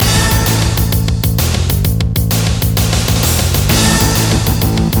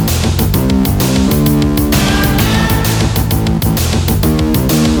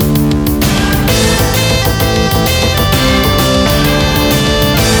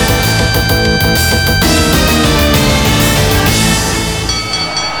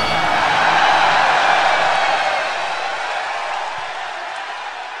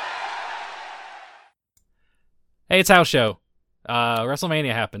It's house show.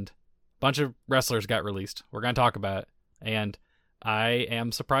 WrestleMania happened. Bunch of wrestlers got released. We're gonna talk about it, and I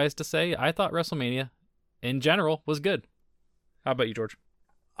am surprised to say I thought WrestleMania, in general, was good. How about you, George?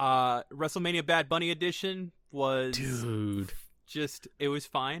 WrestleMania Bad Bunny edition was it was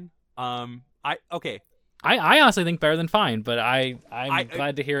fine. I honestly think better than fine, but I'm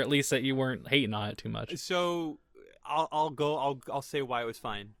glad to hear at least that you weren't hating on it too much. So I'll say why it was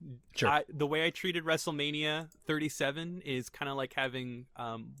fine. Sure. The way I treated WrestleMania 37 is kind of like having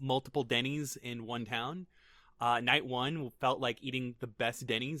multiple Denny's in one town. Night one felt like eating the best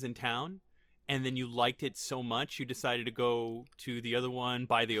Denny's in town, and then you liked it so much you decided to go to the other one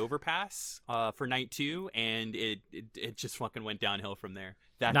by the overpass for night two, and it just fucking went downhill from there.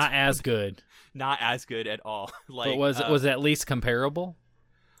 That's not as good. Not as good at all. But was it at least comparable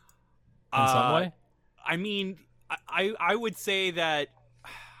in some way? I mean, I would say that,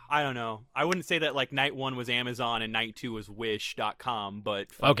 I don't know. I wouldn't say that like night one was Amazon and night two was Wish.com, but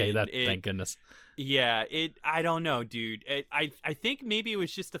okay, thank goodness. Yeah, I don't know, dude. I think maybe it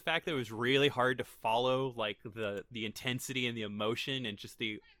was just the fact that it was really hard to follow like the intensity and the emotion and just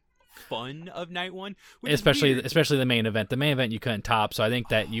the fun of night one, especially the main event. The main event you couldn't top, so I think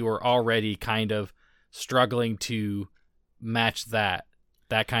that you were already kind of struggling to match that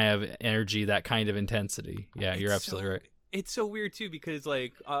kind of energy, that kind of intensity. Yeah, you're absolutely right. It's so weird too because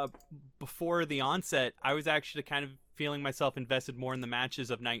like before the onset, I was actually kind of feeling myself invested more in the matches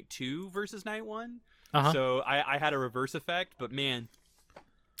of night two versus night one. So I had a reverse effect, but man,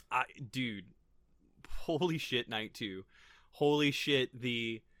 dude, holy shit, night two, holy shit,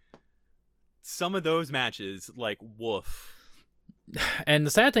 some of those matches, like, woof. And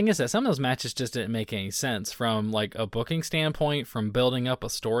the sad thing is that some of those matches just didn't make any sense from like a booking standpoint, from building up a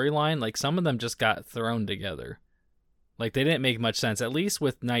storyline. Like some of them just got thrown together. Like they didn't make much sense. At least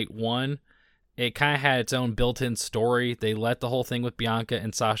with night one, it kind of had its own built-in story. They let the whole thing with Bianca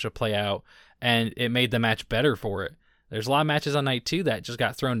and Sasha play out, and it made the match better for it. There's a lot of matches on night two that just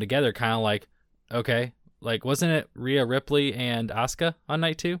got thrown together, kind of like, okay, like wasn't it Rhea Ripley and Asuka on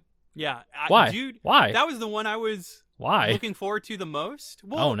night two? Yeah. Why? Dude, why? That was the one I was looking forward to the most.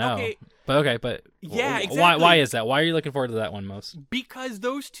 Well, oh, no. Okay. But yeah, exactly. Why is that? Why are you looking forward to that one most? Because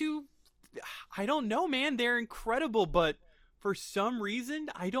those two, I don't know, man. They're incredible, but for some reason,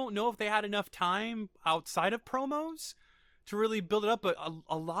 I don't know if they had enough time outside of promos to really build it up. But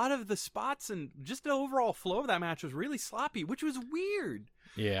a lot of the spots and just the overall flow of that match was really sloppy, which was weird.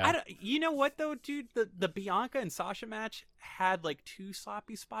 Yeah. You know what though, dude? The Bianca and Sasha match had like two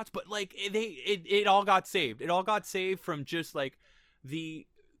sloppy spots, but like it all got saved. It all got saved from just like the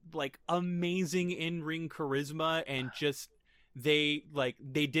like amazing in-ring charisma and just they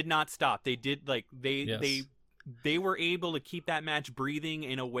did not stop. They did like they were able to keep that match breathing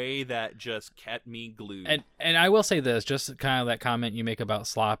in a way that just kept me glued. And I will say this, just kind of that comment you make about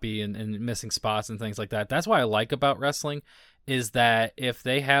sloppy and missing spots and things like that. That's what I like about wrestling, is that if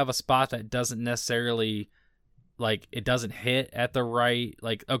they have a spot that doesn't necessarily, like, it doesn't hit at the right,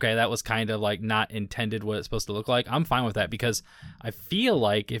 like, okay, that was kind of like not intended what it's supposed to look like, I'm fine with that, because I feel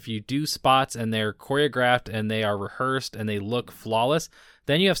like if you do spots and they're choreographed and they are rehearsed and they look flawless,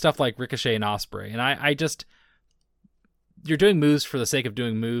 then you have stuff like Ricochet and Ospreay. And I just, you're doing moves for the sake of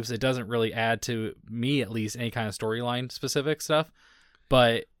doing moves. It doesn't really add to me, at least, any kind of storyline specific stuff.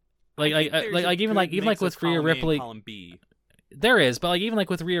 But even with Rhea Ripley, there is, but like even like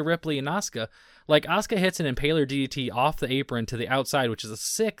with Rhea Ripley and Asuka, like Asuka hits an Impaler DDT off the apron to the outside, which is a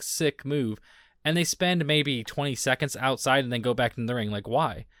sick move, and they spend maybe 20 seconds outside and then go back in the ring. Like,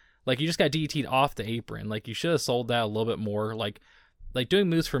 why? Like, you just got DDT'd off the apron. Like, you should have sold that a little bit more. Like doing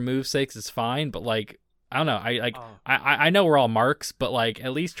moves for move's sakes is fine, but like, I don't know. I know we're all marks, but like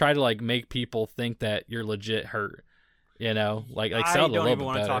at least try to like make people think that you're legit hurt. You know, like sell it a little bit better. I don't even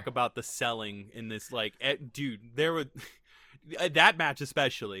want to talk about the selling in this. Like, dude, there was that match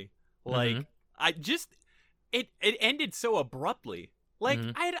especially. Like, it ended so abruptly. Like,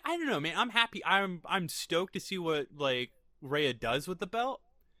 I don't know, man. I'm happy. I'm stoked to see what like Rhea does with the belt,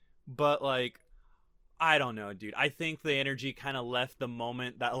 but like, I don't know, dude. I think the energy kind of left the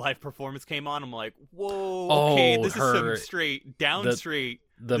moment that live performance came on. I'm like, whoa, okay, this is some straight.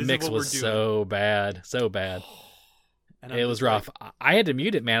 The mix was so bad. It was rough. I had to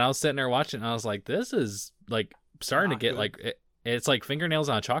mute it, man. I was sitting there watching, and I was like, this is like starting to get good. Like it's like fingernails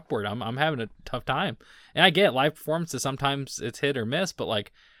on a chalkboard. I'm having a tough time, and I get live performances. Sometimes it's hit or miss, but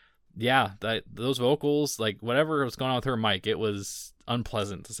like, yeah, those vocals, like whatever was going on with her mic, it was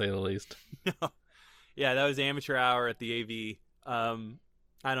unpleasant to say the least. Yeah, that was amateur hour at the AV.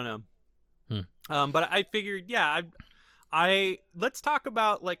 I don't know. But I figured, yeah, I let's talk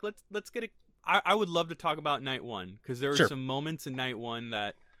about like let's get I would love to talk about night one, because there were Sure. some moments in night one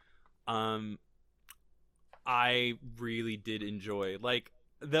that um I really did enjoy. Like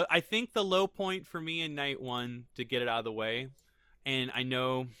I think the low point for me in night one, to get it out of the way, and I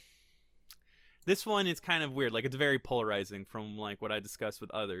know this one is kind of weird. Like, it's very polarizing from like what I discussed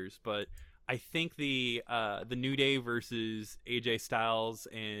with others, but I think the New Day versus AJ Styles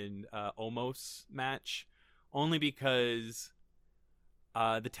and Omos match, only because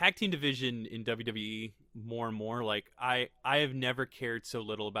the tag team division in WWE more and more, like I have never cared so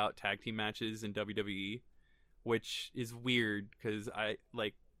little about tag team matches in WWE, which is weird because I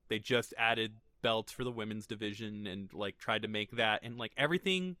like they just added belts for the women's division and like tried to make that, and like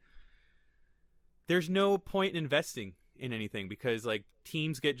everything, there's no point in investing in anything because like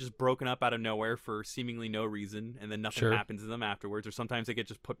teams get just broken up out of nowhere for seemingly no reason, and then nothing Sure. happens to them afterwards, or sometimes they get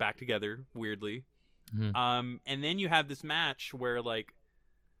just put back together weirdly. Mhm. And then you have this match where like,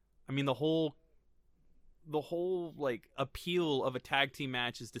 I mean, the whole like appeal of a tag team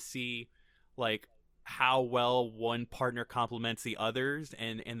match is to see like how well one partner complements the others,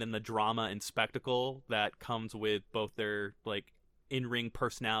 and then the drama and spectacle that comes with both their like in-ring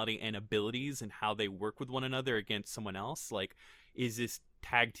personality and abilities, and how they work with one another against someone else. Like, is this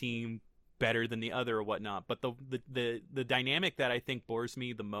tag team better than the other or whatnot? But the dynamic that I think bores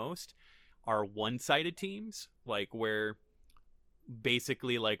me the most are one-sided teams, like where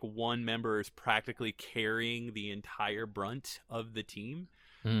basically like one member is practically carrying the entire brunt of the team.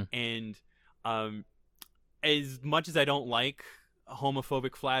 Mm. And as much as I don't like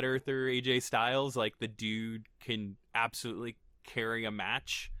homophobic flat earther AJ Styles, like the dude can absolutely carry a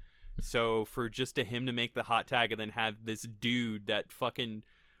match. So for just him to make the hot tag and then have this dude that fucking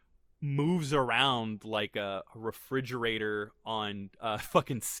moves around like a refrigerator on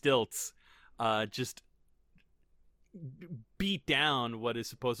fucking stilts, just beat down what is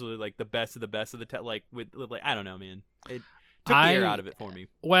supposedly like the best of the best of the like with like, I don't know, man. It took the air out of it for me.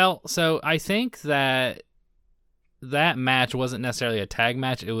 Well, so I think that match wasn't necessarily a tag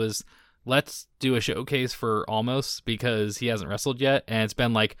match. It was, let's do a showcase for Almost, because he hasn't wrestled yet, and it's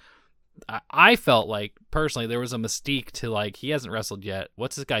been like, I felt like personally there was a mystique to like, he hasn't wrestled yet.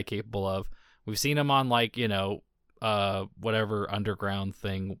 What's this guy capable of? We've seen him on like, whatever underground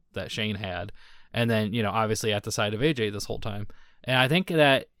thing that Shane had, and then obviously at the side of AJ this whole time. And I think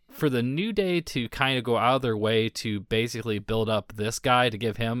that for the New Day to kind of go out of their way to basically build up this guy to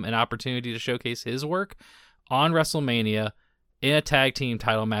give him an opportunity to showcase his work on WrestleMania in a tag team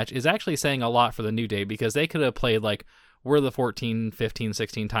title match is actually saying a lot for the New Day, because they could have played like, we're the 14, 15,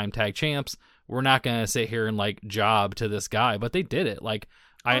 16 time tag champs. We're not going to sit here and like job to this guy, but they did it. Like,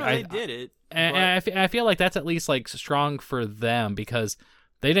 they did it. And I feel like that's at least like strong for them, because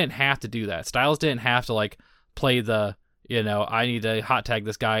they didn't have to do that. Styles didn't have to like play the, I need to hot tag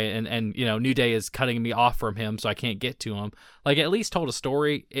this guy, and New Day is cutting me off from him, so I can't get to him. Like, at least told a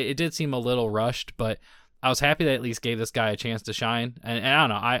story. It did seem a little rushed, but I was happy that at least gave this guy a chance to shine. And I don't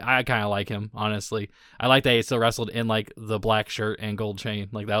know, I kind of like him, honestly. I like that he still wrestled in like the black shirt and gold chain.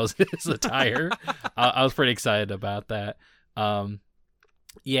 Like, that was his attire. I was pretty excited about that.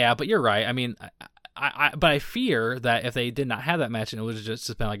 Yeah, but you're right. I mean, but I fear that if they did not have that match and it would have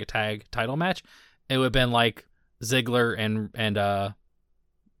just been like a tag title match, it would have been like Ziggler and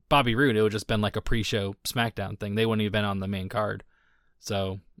Bobby Roode. It would have just been like a pre-show SmackDown thing. They wouldn't have been on the main card.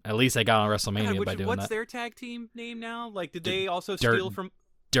 So at least they got on WrestleMania by doing what's that. their tag team name now? Like, did they also steal from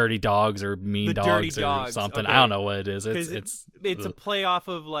Dirty Dogs or Mean Dogs or something? Okay. I don't know what it is. It's a play off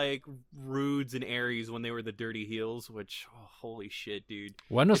of like Rudes and Aries when they were the Dirty Heels, which, holy shit, dude.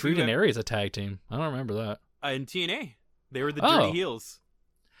 When was Rude and Aries a tag team? I don't remember that. In TNA, they were the Dirty Heels.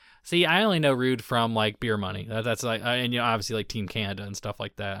 See, I only know Rude from like Beer Money. That's like, and obviously like Team Canada and stuff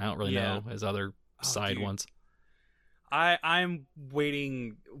like that. I don't really know his other side ones. I'm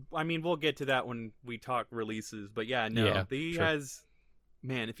waiting. I mean, we'll get to that when we talk releases, but he has.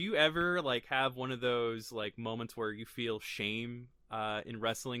 Man, if you ever like have one of those like moments where you feel shame in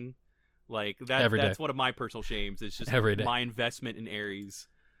wrestling, like that's one of my personal shames. It's just my investment in Aries.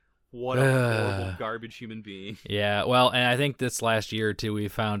 What a horrible garbage human being. Yeah, well, and I think this last year or two we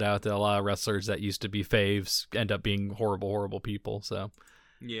found out that a lot of wrestlers that used to be faves end up being horrible people. So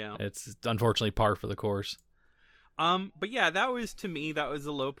yeah, it's unfortunately par for the course. But yeah, that was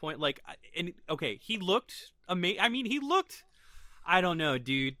a low point. Like, and okay, he looked amazing. I mean, he looked. I don't know,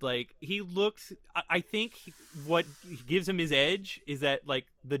 dude. Like, he looked. I think what gives him his edge is that like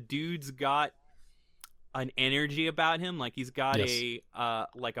the dude's got an energy about him. Like, he's got a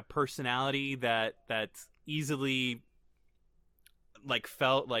personality that's easily like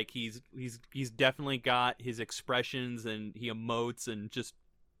felt. Like he's definitely got his expressions, and he emotes and just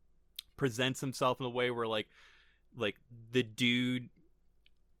presents himself in a way where like the dude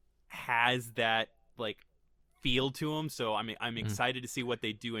has that like feel to him. So I'm excited to see what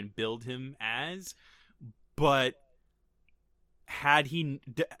they do and build him as. But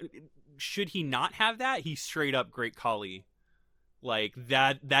should he not have that? He's straight up Great Khali. Like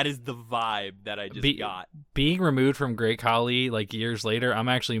that is the vibe that I just got. Being removed from Great Khali like years later, I'm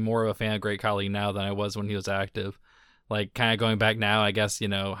actually more of a fan of Great Khali now than I was when he was active. Like kind of going back now, I guess,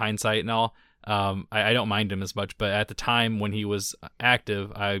 hindsight and all. I don't mind him as much, but at the time when he was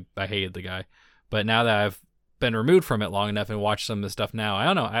active, I hated the guy. But now that I've been removed from it long enough and watched some of the stuff now, I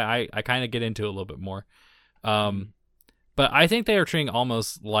don't know. I kind of get into it a little bit more. But I think they are treating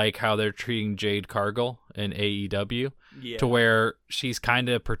almost like how they're treating Jade Cargill in AEW, to where she's kind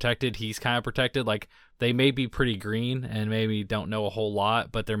of protected, he's kind of protected. Like they may be pretty green and maybe don't know a whole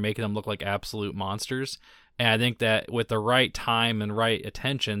lot, but they're making them look like absolute monsters. And I think that with the right time and right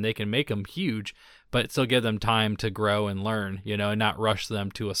attention, they can make them huge, but still give them time to grow and learn, and not rush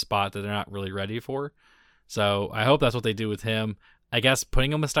them to a spot that they're not really ready for. So I hope that's what they do with him. I guess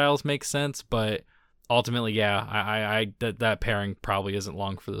putting him with Styles makes sense, but ultimately, yeah, that pairing probably isn't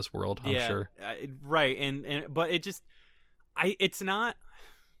long for this world. I'm sure. Right, but it's not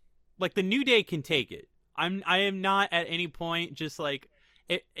like the New Day can take it. I am not at any point just like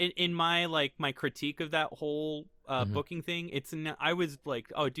in my like my critique of that whole booking thing. I was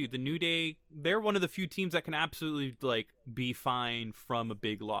like, oh, dude, the New Day, they're one of the few teams that can absolutely like be fine from a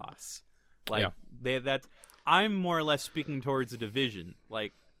big loss. Like I'm more or less speaking towards the division,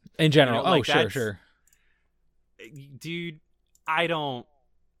 like in general. Sure. Dude, I don't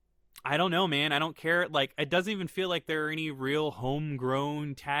know, man. I don't care. Like, it doesn't even feel like there are any real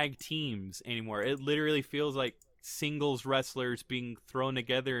homegrown tag teams anymore. It literally feels like singles wrestlers being thrown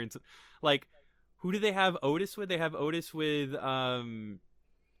together. And like, who do they have Otis with? They have Otis with one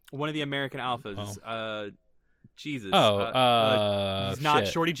of the American Alphas. Jesus. He's not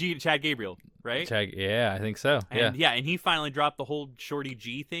Shorty G, Chad Gabriel, right? Yeah, I think so. And he finally dropped the whole Shorty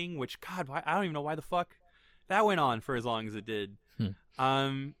G thing, which, God, I don't even know why the fuck that went on for as long as it did.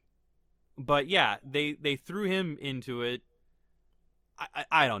 But yeah, they threw him into it.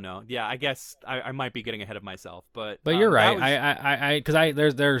 I don't know. Yeah, I guess I might be getting ahead of myself, but you're right. Because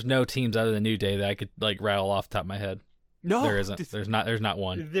there's no teams other than New Day that I could like rattle off the top of my head. No, there isn't. There's not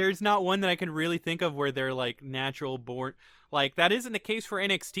one. There's not one that I can really think of where they're like natural born. Like that isn't the case for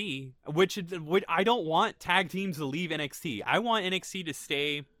NXT, which I don't want tag teams to leave NXT. I want NXT to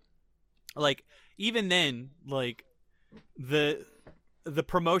stay. Like even then, like the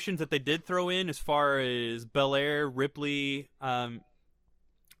promotions that they did throw in as far as Belair, Ripley,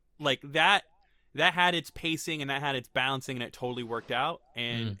 like that had its pacing and that had its balancing and it totally worked out.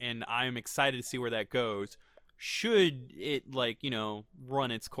 And I'm excited to see where that goes. Should it like,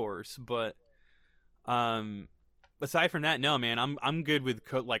 run its course. But aside from that, no, man, I'm good with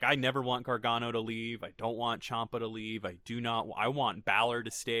like I never want Gargano to leave. I don't want Ciampa to leave. I want Balor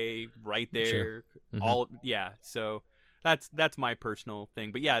to stay right there. Sure. So that's my personal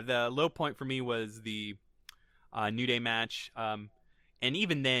thing. But yeah, the low point for me was the New Day match. And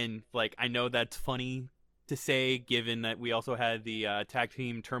even then, like I know that's funny to say given that we also had the tag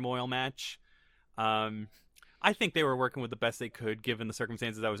team turmoil match. I think they were working with the best they could given the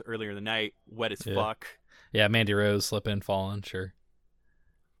circumstances. That was earlier in the night, wet as fuck. Yeah, Mandy Rose slipping, falling, sure.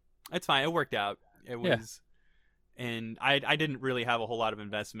 It's fine. It worked out. It was, and I didn't really have a whole lot of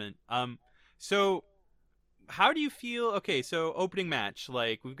investment. So how do you feel? Okay, so opening match,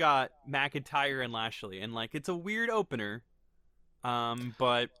 like we've got McIntyre and Lashley, and like it's a weird opener.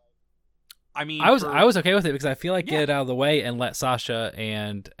 But I mean, I was okay with it because I feel like get it out of the way and let Sasha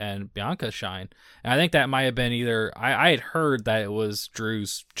and Bianca shine. And I think that might have been either I had heard that it was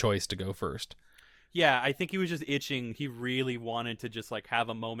Drew's choice to go first. Yeah, I think he was just itching. He really wanted to just like have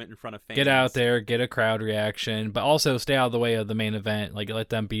a moment in front of fans. Get out there, get a crowd reaction, but also stay out of the way of the main event. Like let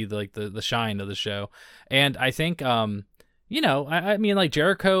them be the shine of the show. And I think I mean, like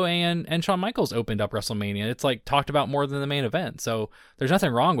Jericho and Shawn Michaels opened up WrestleMania. It's like talked about more than the main event. So there's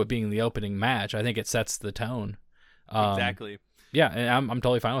nothing wrong with being the opening match. I think it sets the tone. Exactly. Yeah, and I'm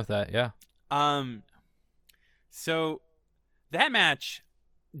totally fine with that. Yeah. So that match,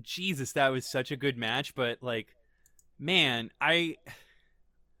 Jesus, that was such a good match. But like, man, the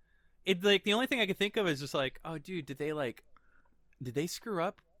only thing I could think of is just like, oh, dude, did they screw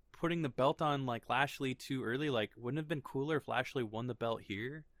up putting the belt on like Lashley too early? Like, wouldn't it have been cooler if Lashley won the belt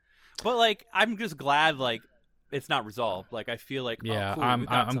here? But like, I'm just glad like it's not resolved. Like, I feel like cool, I'm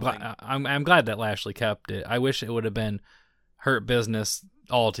glad that Lashley kept it. I wish it would have been Hurt Business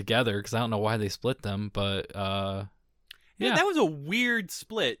altogether because I don't know why they split them. But Yeah, that was a weird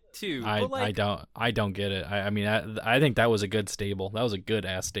split too. I don't get it. I mean, I think that was a good stable. That was a good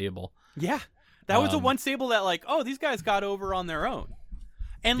ass stable. Yeah, that was the one stable that like, oh, these guys got over on their own,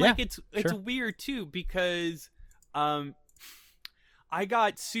 and Yeah, like it's sure. weird too because, I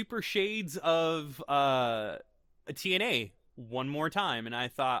got super shades of a TNA one more time, and I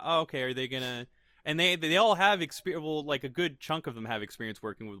thought, oh, okay, are they gonna? And they all have experience. Well, like a good chunk of them have experience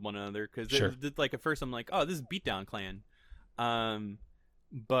working with one another because Sure. like at first I'm like, oh, this is Beatdown Clan,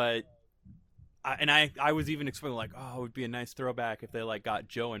 but I was even explaining like, oh, it would be a nice throwback if they like got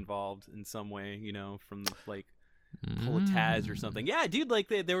Joe involved in some way, you know, from like pull a Taz or something. Yeah, dude, like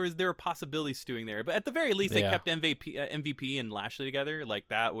there were possibilities stewing there, but at the very least they kept MVP and Lashley together. Like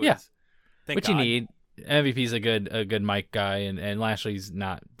that was What you need. MVP's a good mic guy, and Lashley's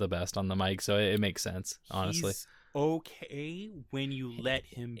not the best on the mic, so it makes sense, honestly. He's okay when you let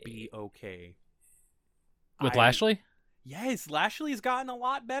him be okay. With Lashley? Yes, Lashley's gotten a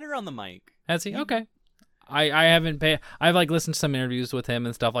lot better on the mic. Has he? Okay. I haven't paid. I've like listened to some interviews with him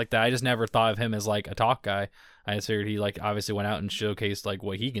and stuff like that. I just never thought of him as like a talk guy. I just figured he like obviously went out and showcased like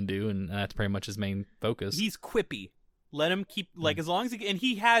what he can do, and that's pretty much his main focus. He's quippy. Let him keep like as long as he and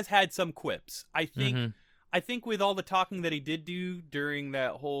he has had some quips. I think with all the talking that he did do during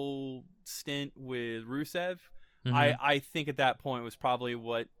that whole stint with Rusev, I think at that point was probably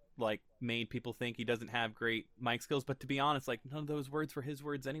what like made people think he doesn't have great mic skills. But to be honest, like none of those words were his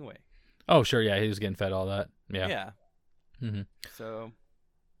words anyway. Oh sure, yeah, he was getting fed all that. Yeah. Yeah.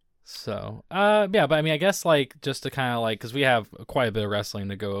 So, yeah, but I mean, I guess like just to kind of like because we have quite a bit of wrestling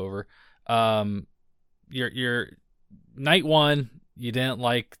to go over. Your night one, you didn't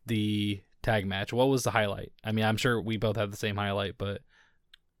like the tag match. What was the highlight? I mean, I'm sure we both had the same highlight, but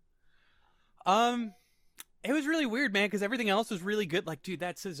it was really weird, man, because everything else was really good. Like, dude,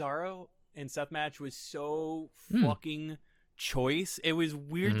 that Cesaro and Seth match was so fucking choice. It was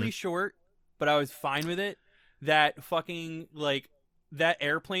weirdly short, but I was fine with it. That fucking like that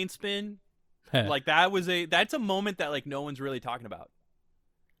airplane spin, like that's a moment that like no one's really talking about.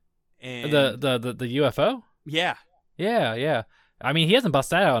 And the UFO? Yeah. Yeah. I mean, he hasn't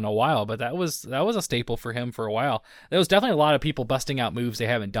busted that out in a while, but that was a staple for him for a while. There was definitely a lot of people busting out moves they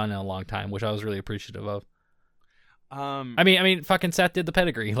haven't done in a long time, which I was really appreciative of. I mean, fucking Seth did the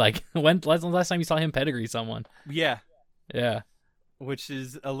pedigree. Like, when's the last time you saw him pedigree someone? Yeah. Yeah. Which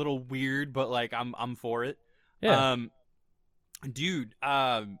is a little weird, but like I'm for it. Yeah. Dude,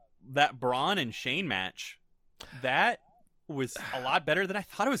 that Braun and Shane match, that was a lot better than I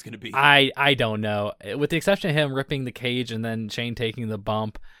thought it was going to be. I don't know. With the exception of him ripping the cage and then Shane taking the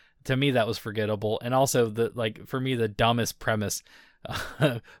bump, to me that was forgettable. And also for me the dumbest premise,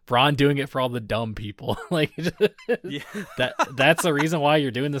 Braun doing it for all the dumb people. Like that's the reason why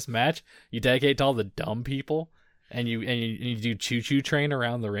you're doing this match. You dedicate to all the dumb people and you do choo-choo train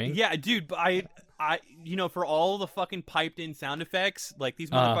around the ring. Yeah, dude, but I for all the fucking piped in sound effects, like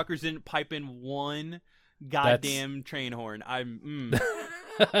these motherfuckers didn't pipe in one goddamn train horn.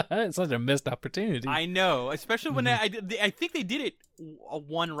 It's such a missed opportunity. I know, especially when I think they did it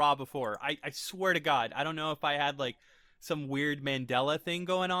one Raw before. I swear to God, I don't know if I had like some weird Mandela thing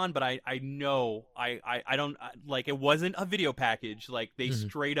going on, but I know I don't like it wasn't a video package. Like they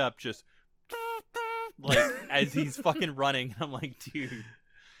straight up just like as he's fucking running. I'm like, dude,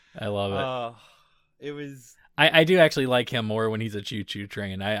 I love it. It was. I do actually like him more when he's a choo-choo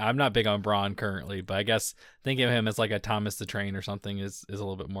train. I'm not big on Braun currently, but I guess thinking of him as like a Thomas the Train or something is a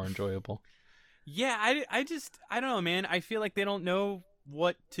little bit more enjoyable. Yeah, I don't know, man. I feel like they don't know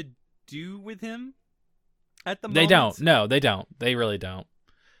what to do with him at the moment. They don't. No, they don't. They really don't.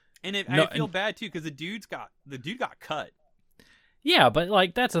 And I feel bad too because the dude got cut. Yeah, but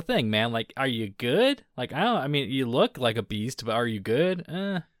like that's the thing, man. Like, are you good? Like, I mean, you look like a beast, but are you good?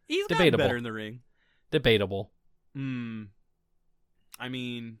 He's debatable. Better in the ring. Debatable. I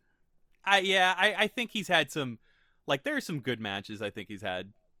mean, I think he's had some, like, there are some good matches I think he's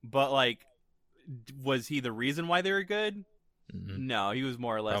had, but like, was he the reason why they were good? No, he was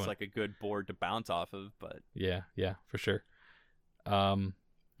more or less like a good board to bounce off of. But yeah, for sure. I'm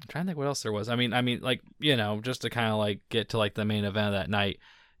trying to think what else there was. I mean, like, just to kind of like get to like the main event of that night.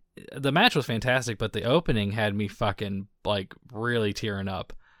 The match was fantastic, but the opening had me fucking like really tearing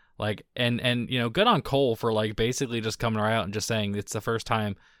up. Like, and good on Cole for like basically just coming right out and just saying it's the first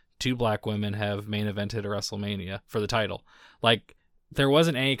time two black women have main evented a WrestleMania for the title. Like, there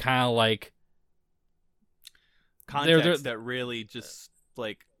wasn't any kind of like context that really just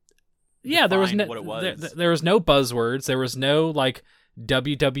like there was no what it was. There was no buzzwords. There was no like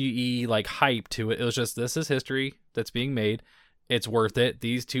WWE like hype to it. It was just, this is history that's being made. It's worth it.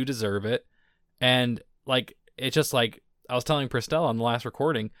 These two deserve it. And like, it's just like, I was telling Priscilla on the last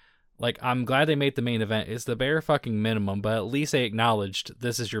recording, like, I'm glad they made the main event. It's the bare fucking minimum, but at least they acknowledged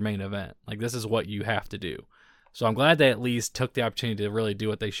this is your main event. Like, this is what you have to do. So I'm glad they at least took the opportunity to really do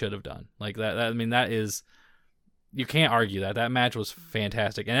what they should have done. Like, I mean, that is, you can't argue that. That match was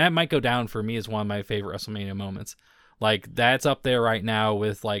fantastic. And that might go down for me as one of my favorite WrestleMania moments. Like, that's up there right now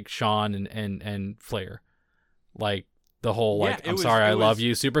with, like, Shawn and Flair. Like, the whole, like, I love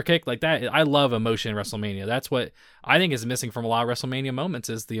you super kick. Like, that, I love emotion in WrestleMania. That's what I think is missing from a lot of WrestleMania moments,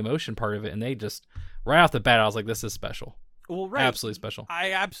 is the emotion part of it. And they just, right off the bat, I was like, this is special. Well, right. Absolutely special.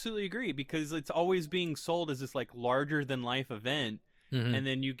 I absolutely agree, because it's always being sold as this, like, larger than life event. Mm-hmm. And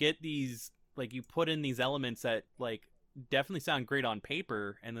then you get these, like, you put in these elements that, like, definitely sound great on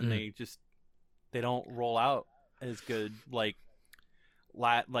paper, and then they don't roll out as good. Like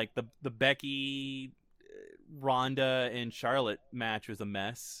the Becky, Ronda, and Charlotte match was a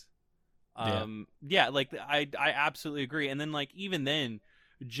mess. Like, I absolutely agree. And then, like, even then,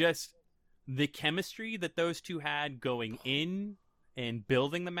 just the chemistry that those two had going in and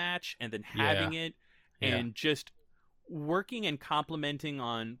building the match, and then having it, and just working and complimenting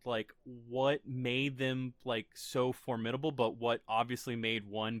on, like, what made them, like, so formidable, but what obviously made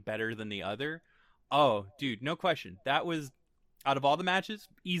one better than the other. Oh, dude, no question. That was, out of all the matches,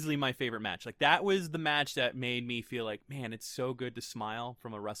 easily my favorite match. Like, that was the match that made me feel like, man, it's so good to smile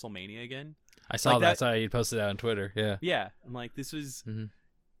from a WrestleMania again. I saw like that. So you posted that on Twitter. Yeah. Yeah. I'm like, this was,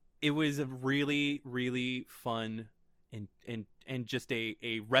 it was a really, really fun and just a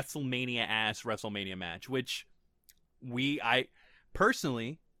WrestleMania-ass WrestleMania match, which I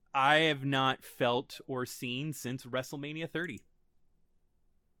personally have not felt or seen since WrestleMania 30.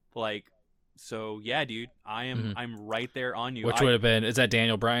 Like, so yeah, dude, I'm right there on you. Which would have been, is that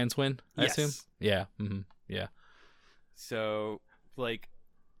Daniel Bryan's win, I assume? Yeah. Yeah. So, like,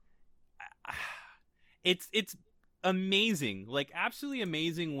 it's amazing, like, absolutely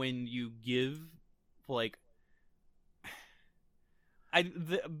amazing when you give, like,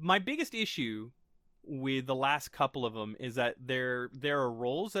 my biggest issue with the last couple of them is that there are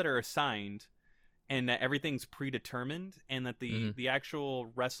roles that are assigned, and that everything's predetermined, and that the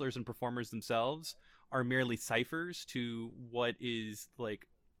actual wrestlers and performers themselves are merely ciphers to what is, like,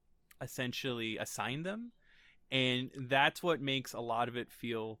 essentially assigned them. And that's what makes a lot of it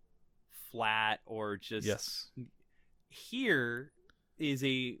feel flat, or just... Yes. Here is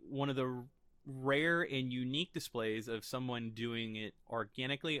one of the rare and unique displays of someone doing it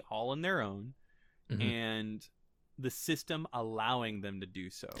organically, all on their own, and the system allowing them to do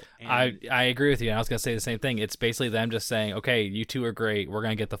so. And I agree with you. I was going to say the same thing. It's basically them just saying, okay, you two are great. We're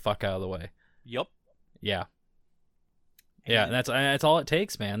going to get the fuck out of the way. Yep. Yeah. Yeah, and that's all it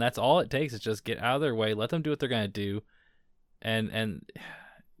takes, man. That's all it takes, is just get out of their way, let them do what they're going to do. And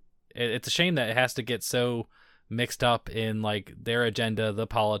it's a shame that it has to get so mixed up in, like, their agenda, the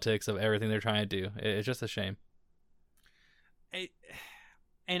politics of everything they're trying to do. It's just a shame.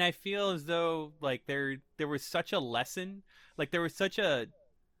 And I feel as though, like, there was such a lesson, like, there was such a,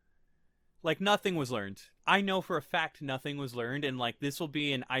 like, nothing was learned. I know for a fact nothing was learned, and, like, this will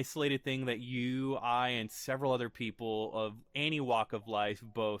be an isolated thing that you, I, and several other people of any walk of life,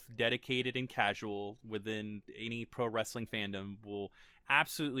 both dedicated and casual within any pro wrestling fandom, will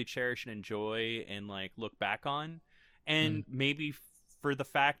absolutely cherish and enjoy and, like, look back on. And maybe for the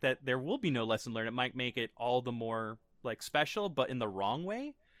fact that there will be no lesson learned, it might make it all the more, like, special, but in the wrong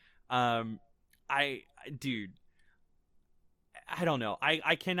way. Dude, I don't know.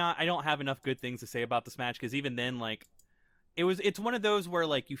 I don't have enough good things to say about this match, because even then, like, it's one of those where,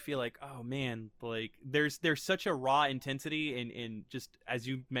 like, you feel like, oh man, like, there's such a raw intensity and just, as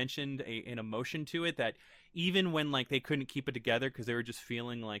you mentioned, an emotion to it, that even when, like, they couldn't keep it together because they were just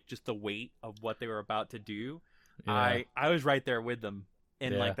feeling, like, just the weight of what they were about to do, I was right there with them,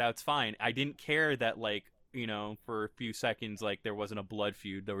 and like, that's fine. I didn't care that, like, you know, for a few seconds, like, there wasn't a blood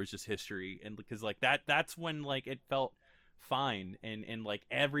feud, there was just history, and because, like, that's when, like, it felt fine, and like,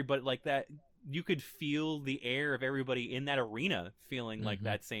 everybody, like, that, you could feel the air of everybody in that arena feeling like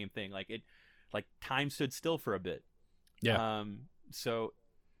that same thing, like, it, like, time stood still for a bit. So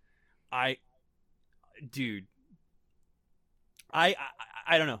I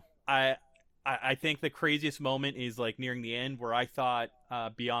don't know, I think the craziest moment is, like, nearing the end, where I thought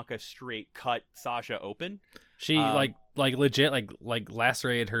Bianca straight cut Sasha open. She like legit like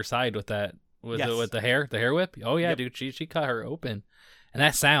lacerated her side with that with the hair whip. Oh yeah, dude, she cut her open. And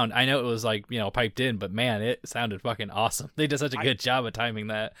that sound, I know it was, like, you know, piped in, but man, it sounded fucking awesome. They did such a good job of timing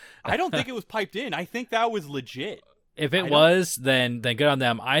that. I don't think it was piped in. I think that was legit. If it was, then good on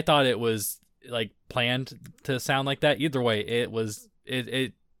them. I thought it was, like, planned to sound like that. Either way,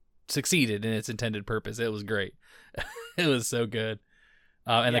 it succeeded in its intended purpose. It was great. It was so good.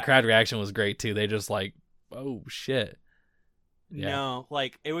 And the crowd reaction was great too. They just like, oh shit. Yeah. No,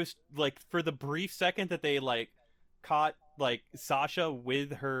 like it was like for the brief second that they like caught like Sasha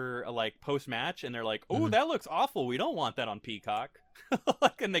with her like post match, and they're like, "Oh, that looks awful. We don't want that on Peacock."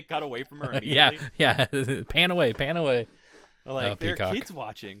 Like, and they cut away from her immediately. yeah. Pan away. Like there are kids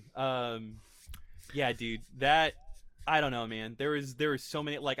watching. Yeah, dude. That I don't know, man. There was so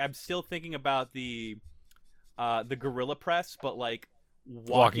many. Like I'm still thinking about the gorilla press, but like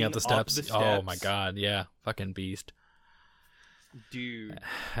walking up the steps. Oh my god, yeah, fucking beast, dude,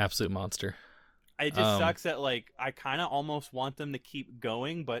 absolute monster. It just sucks that like I kind of almost want them to keep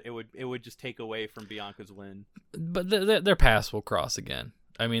going, but it would just take away from Bianca's win. But their paths will cross again.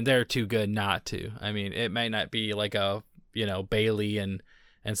 I mean, they're too good not to. I mean, it might not be like a Bayley and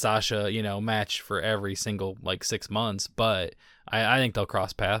Sasha match for every single like 6 months, but I think they'll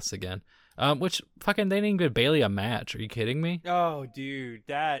cross paths again. Which fucking they didn't give Bayley a match. Are you kidding me? Oh, dude,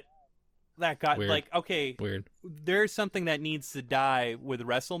 that got weird. Like okay, weird. There's something that needs to die with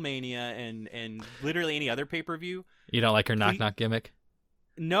WrestleMania and literally any other pay-per-view. You don't like her knock gimmick?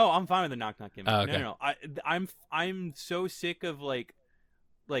 No, I'm fine with the knock gimmick. Oh, okay. No. I'm so sick of like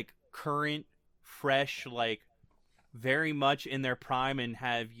current, fresh, like very much in their prime and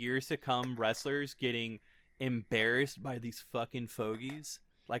have years to come wrestlers getting embarrassed by these fucking fogies.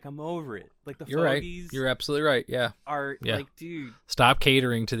 Like I'm over it. Like the You're fogies. Right. You're absolutely right. Yeah. Like, dude, stop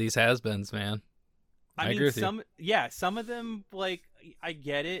catering to these has-beens, man. I mean, agree with you. Some of them like I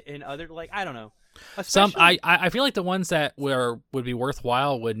get it, and other like I don't know. Especially... Some I feel like the ones that would be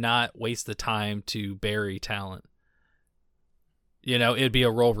worthwhile would not waste the time to bury talent. It'd be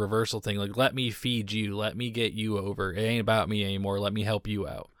a role reversal thing. Like, let me feed you, let me get you over. It ain't about me anymore. Let me help you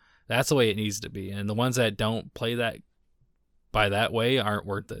out. That's the way it needs to be. And the ones that don't play that by that way aren't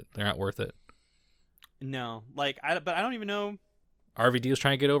worth it. They're not worth it. No, like but I don't even know. RVD was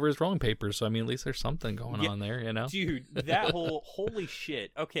trying to get over his rolling papers, so I mean, at least there's something going on there, Dude, that whole holy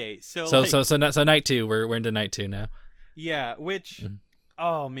shit. Okay, so night 2, we're into night 2 now. Yeah, which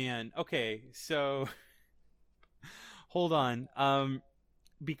oh man. Okay, so hold on.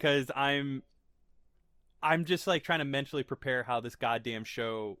 Because I'm just like trying to mentally prepare how this goddamn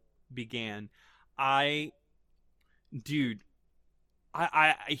show began. Dude,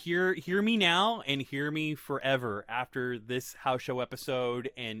 I hear me now and hear me forever after this house show episode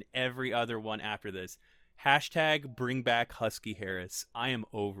and every other one after this. Hashtag bring back Husky Harris. I am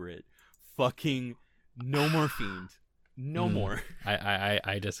over it. Fucking no more Fiend. No more.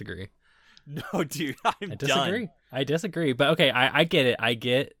 I disagree. No, dude, I'm done. I disagree. But okay, I get it. I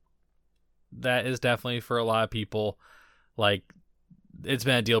get that is definitely for a lot of people, like, it's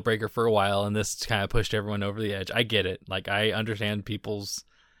been a deal breaker for a while, and this kind of pushed everyone over the edge. I get it. Like, I understand people's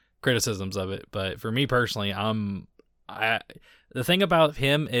criticisms of it, but for me personally, the thing about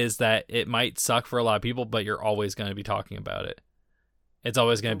him is that it might suck for a lot of people, but you're always going to be talking about it. It's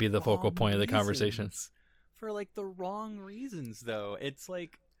always going to be the focal point of the conversations. For like the wrong reasons, though. It's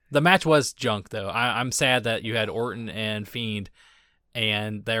like the match was junk, though. I'm sad that you had Orton and Fiend,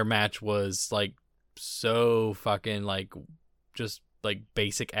 and their match was like so fucking like just like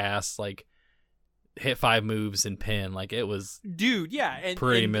basic ass, like hit 5 moves and pin. Like, it was, dude, yeah, and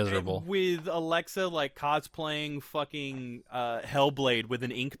pretty miserable. And with Alexa like cosplaying fucking Hellblade with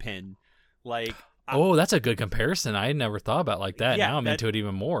an ink pen, like. Oh, that's a good comparison. I never thought about it like that. Yeah, now I'm into it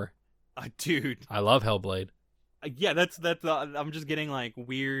even more. Dude, I love Hellblade. Yeah, that's. I'm just getting like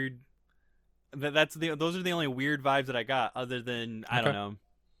weird. Those are the only weird vibes that I got. Other than I don't know.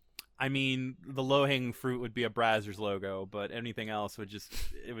 I mean, the low hanging fruit would be a Brazzers logo, but anything else would just.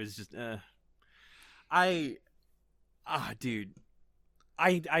 It was just. Dude,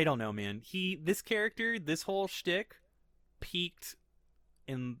 I don't know, man. This character, this whole shtick, peaked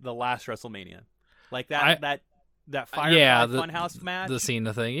in the last WrestleMania. Like that Firefly Funhouse match. The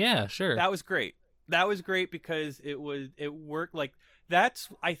Cena thing. Yeah, sure. That was great. That was great because it worked. Like, that's,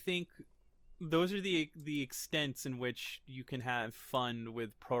 I think, those are the extents in which you can have fun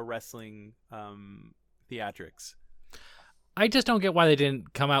with pro wrestling theatrics. I just don't get why they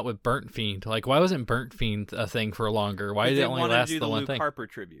didn't come out with Burnt Fiend. Like, why wasn't Burnt Fiend a thing for longer? Why did it only last the one thing? Luke Harper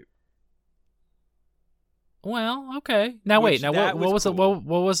tribute. Well, okay. Now wait. Now what was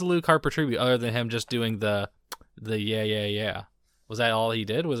the Luke Harper tribute other than him just doing the yeah? Was that all he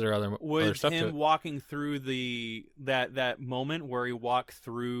did? Was there other stuff to it? Him walking through that moment where he walked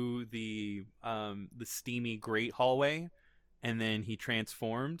through the steamy grate hallway, and then he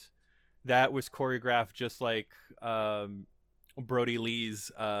transformed. That was choreographed just like Brody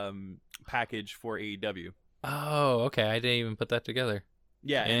Lee's package for AEW. Oh, okay. I didn't even put that together.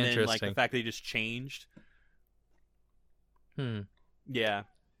 Yeah, and then like the fact that he just changed. Yeah.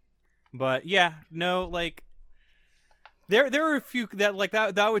 But yeah, no, like there were a few that like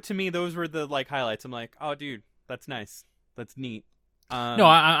that would, to me, those were the like highlights. I'm like, oh dude, that's nice. That's neat. No,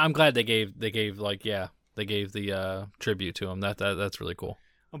 I'm glad they gave like they gave the tribute to him. That's really cool.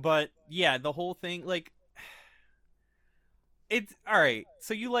 But yeah, the whole thing, like, it's all right.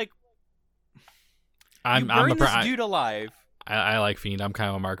 So you like I'm this dude alive. I like Fiend. I'm kind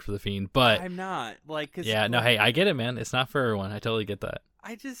of a mark for the Fiend, but I'm not like 'cause, yeah, no, like, hey, I get it, man. It's not for everyone. I totally get that.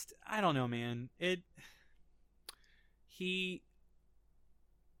 I don't know, man.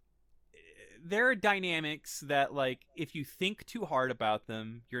 There are dynamics that, like, if you think too hard about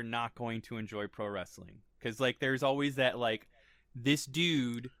them, you're not going to enjoy pro wrestling. Because, like, there's always that, like, this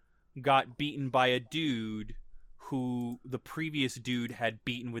dude got beaten by a dude who the previous dude had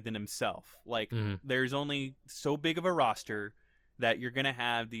beaten within himself. Like, there's only so big of a roster that you're going to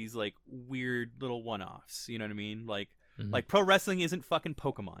have these, like, weird little one-offs. You know what I mean? Like, pro wrestling isn't fucking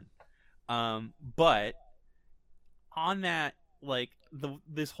Pokemon. But on that, like,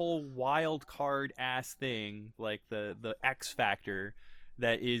 this whole wild card ass thing, like the X factor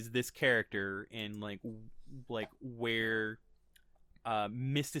that is this character, and like where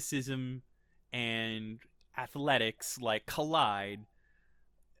mysticism and athletics like collide.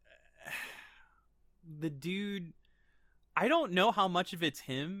 The dude, I don't know how much of it's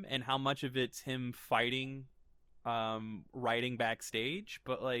him and how much of it's him fighting, writing backstage,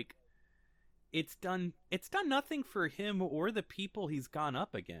 but like it's done nothing for him or the people he's gone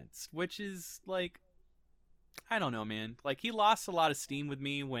up against, which is like, I don't know, man. Like, he lost a lot of steam with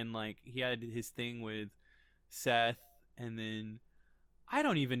me when like he had his thing with Seth, and then I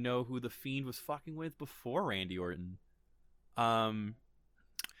don't even know who the Fiend was fucking with before Randy Orton.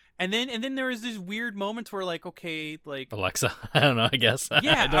 And then there was these weird moments where, like, okay, like Alexa, I don't know, I guess.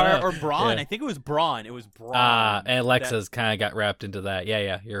 Yeah, or Braun. Yeah. I think it was Braun. And Alexa's kind of got wrapped into that.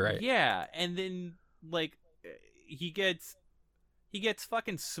 Yeah, you're right. Yeah, and then like he gets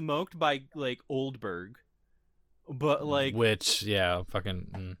fucking smoked by like Oldberg, but like which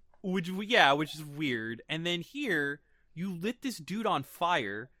which is weird. And then here you lit this dude on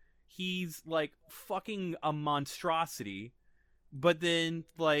fire. He's like fucking a monstrosity. But then,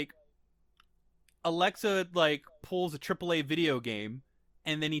 like, Alexa, like, pulls a AAA video game,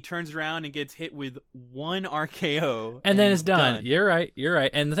 and then he turns around and gets hit with one RKO. And then it's done. You're right.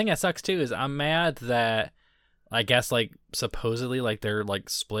 And the thing that sucks, too, is I'm mad that, I guess, like, supposedly, like, they're, like,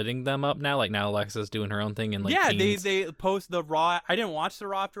 splitting them up now. Like, now Alexa's doing her own thing. And like, yeah, they post the Raw. I didn't watch the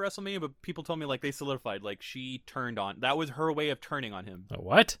Raw after WrestleMania, but people told me, like, they solidified. Like, she turned on. That was her way of turning on him.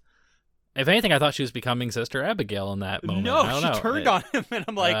 What? If anything, I thought she was becoming Sister Abigail in that moment. No, I don't know. She turned on him, and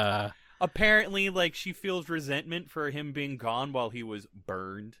I'm like, apparently, like, she feels resentment for him being gone while he was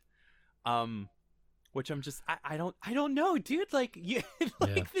burned. Which I'm just, I don't know, dude. Like,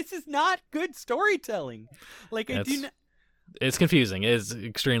 this is not good storytelling. Like, it's confusing. It's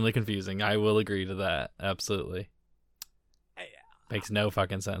extremely confusing. I will agree to that. Absolutely. Makes no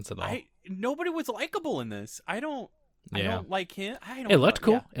fucking sense at all. Nobody was likable in this. I don't like him. It looked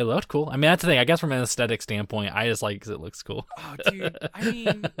cool. Yeah. It looked cool. I mean, that's the thing. I guess from an aesthetic standpoint, I just like because it looks cool. Oh, dude. I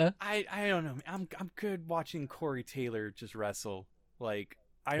mean, I don't know. I'm good watching Corey Taylor just wrestle. Like,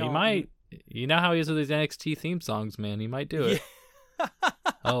 I don't. He might. You know how he is with his NXT theme songs, man. He might do it. Yeah.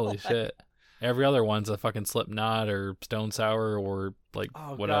 Holy shit. Every other one's a fucking Slipknot or Stone Sour or like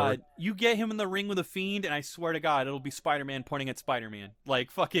whatever. God. You get him in the ring with a Fiend, and I swear to God, it'll be Spider-Man pointing at Spider-Man.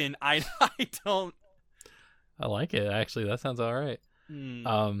 Like, fucking, I don't. I like it, actually. That sounds all right.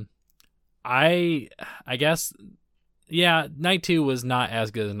 I guess, yeah, night 2 was not as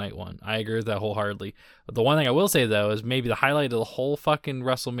good as night 1. I agree with that wholeheartedly. But the one thing I will say, though, is maybe the highlight of the whole fucking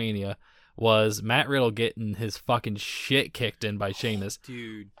WrestleMania was Matt Riddle getting his fucking shit kicked in by Sheamus.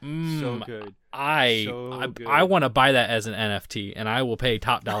 Dude, so good. I want to buy that as an NFT, and I will pay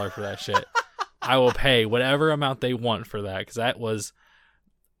top dollar for that shit. I will pay whatever amount they want for that, because that was...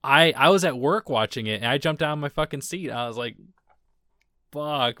 I was at work watching it, and I jumped out of my fucking seat. I was like,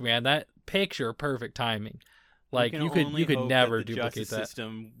 fuck, man, that picture, perfect timing. Like, you could never duplicate that. The justice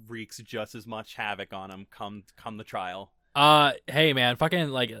system wreaks just as much havoc on him come the trial. Hey, man, fucking,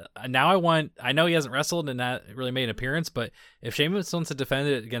 like, now I know he hasn't wrestled and not really made an appearance, but if Sheamus wants to defend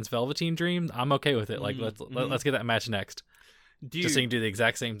it against Velveteen Dream, I'm okay with it. Like, let's get that match next. Dude. Just so you can do the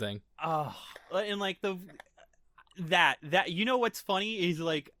exact same thing. Oh, and like that you know what's funny is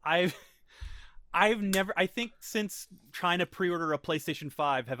like I've never, I think since trying to pre-order a PlayStation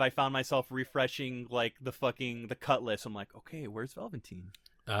 5 have I found myself refreshing like the cut list. I'm like, okay, where's Velveteen?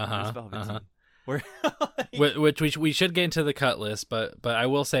 Where's Velveteen? Where which we should get into the cut list, but I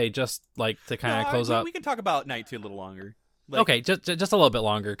will say, just like to kind of close up, we can talk about night 2 a little longer. Like, okay, just a little bit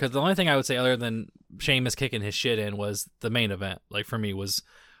longer, because the only thing I would say other than Sheamus kicking his shit in was the main event. Like, for me, was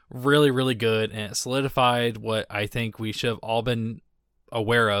really, really good, and it solidified what I think we should have all been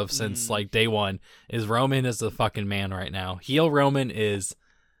aware of since like day one, is Roman is the fucking man right now. Heel Roman is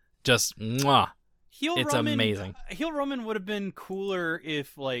just mwah. It's amazing. Heel Roman would have been cooler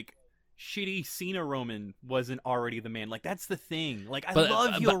if like shitty Cena Roman wasn't already the man. Like, that's the thing. Like, I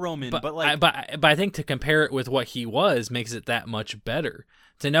love heel Roman, but I think to compare it with what he was makes it that much better.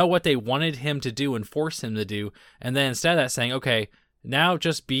 To know what they wanted him to do and force him to do, and then instead of that saying, okay, now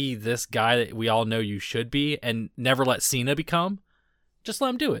just be this guy that we all know you should be, and never let Cena become. Just let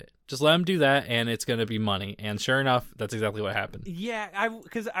him do it. Just let him do that, and it's going to be money. And sure enough, that's exactly what happened. Yeah,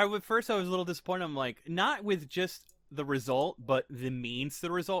 because at first I was a little disappointed. I'm like, not with just the result, but the means to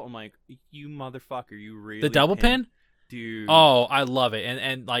the result. I'm like, you motherfucker, you really the double pin? Dude. Oh, I love it.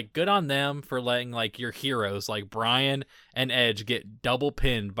 And like, good on them for letting like your heroes like Bryan and Edge get double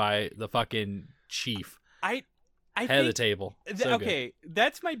pinned by the fucking Chief. I head of the table. So okay, good.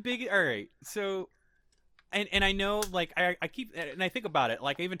 That's my big. All right, so. And I know, like, I keep, and I think about it,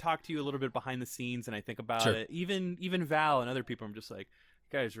 like, I even talk to you a little bit behind the scenes, and I think about it, even Val and other people, I'm just like,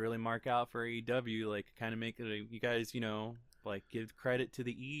 you guys really mark out for AEW, like, kind of make it, you guys, you know, like, give credit to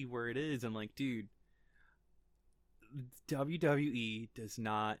the E where it is. I'm like, dude, WWE does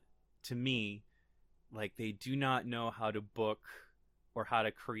not, to me, like, they do not know how to book or how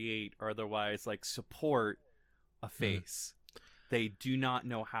to create or otherwise, like, support a face. They do not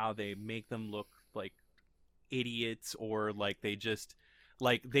know how they make them look like idiots, or like they just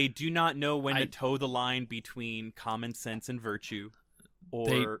like they do not know when to toe the line between common sense and virtue.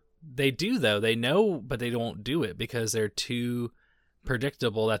 Or they do though. They know, but they don't do it because they're too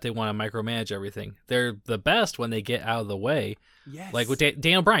predictable that they want to micromanage everything. They're the best when they get out of the way. Yes. Like with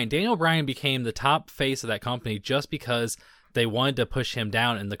Daniel Bryan. Daniel Bryan became the top face of that company just because they wanted to push him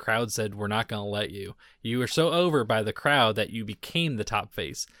down, and the crowd said, we're not going to let you. You were so over by the crowd that you became the top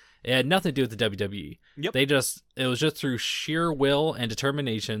face. It had nothing to do with the WWE. Yep. It was just through sheer will and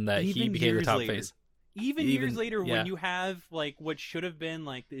determination that he became the top face. Even years later, when you have like what should have been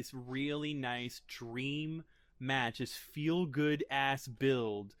like this really nice dream match, this feel good ass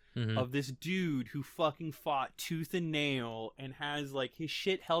build of this dude who fucking fought tooth and nail and has like his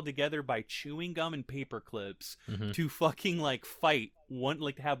shit held together by chewing gum and paper clips to fucking like fight one,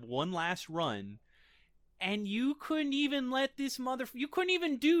 like to have one last run. And you couldn't even let this you couldn't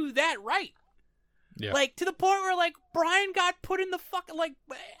even do that right. Yeah. Like, to the point where, like, Bryan got put in the fucking, like,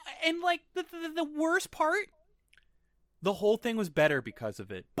 and, like, the worst part, the whole thing was better because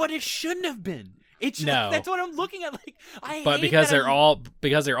of it. But it shouldn't have been. It's just, that's what I'm looking at. Like, because they're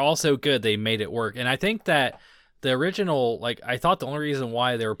all so good, they made it work. And I think that the original, like, I thought the only reason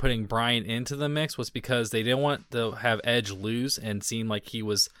why they were putting Bryan into the mix was because they didn't want to have Edge lose and seem like he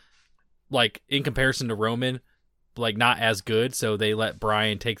was, like, in comparison to Roman, like, not as good, so they let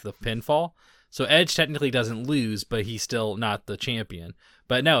Bryan take the pinfall. So Edge technically doesn't lose, but he's still not the champion.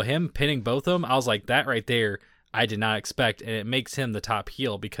 But no, him pinning both of them, I was like, that right there, I did not expect, and it makes him the top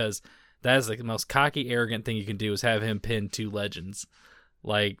heel, because that is like the most cocky, arrogant thing you can do, is have him pin two legends.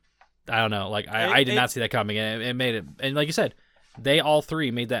 Like, I don't know, like, I did not see that coming, and it made it, and like you said, they all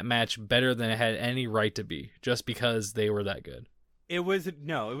three made that match better than it had any right to be, just because they were that good. It was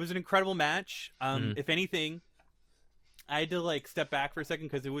an incredible match. If anything, I had to like step back for a second,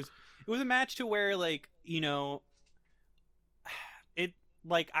 because it was a match to where, like, you know, it,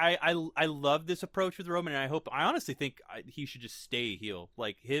 like, I love this approach with Roman, and I honestly think he should just stay heel.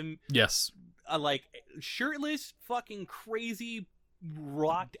 Like, him, yes, like, shirtless, fucking crazy,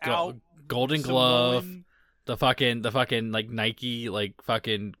 rocked out golden glove, the fucking like Nike like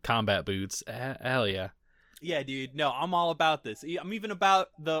fucking combat boots. Hell yeah. Yeah, dude. No, I'm all about this. I'm even about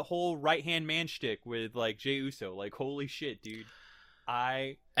the whole right hand man shtick with like Jey Uso. Like, holy shit, dude.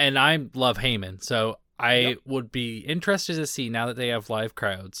 I love Heyman, so I would be interested to see, now that they have live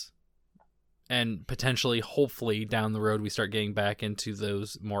crowds, and potentially, hopefully, down the road we start getting back into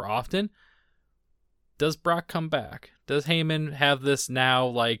those more often. Does Brock come back? Does Heyman have this now,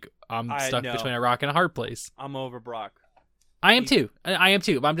 like, I'm stuck between a rock and a hard place? I'm over Brock. I am too. But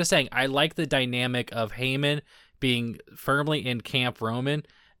I'm just saying, I like the dynamic of Heyman being firmly in Camp Roman,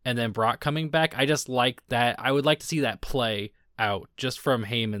 and then Brock coming back. I just like that. I would like to see that play out, just from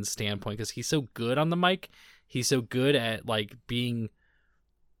Heyman's standpoint, because he's so good on the mic. He's so good at like being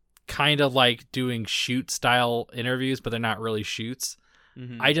kind of like doing shoot style interviews, but they're not really shoots.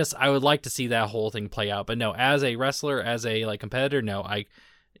 I would like to see that whole thing play out. But no, as a wrestler, as a like competitor, no,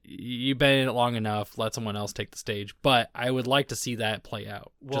 you've been in it long enough, let someone else take the stage. But I would like to see that play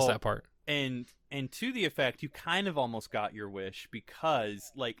out. Just that part. and to the effect, you kind of almost got your wish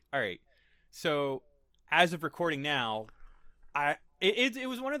because, like, all right, so as of recording now, it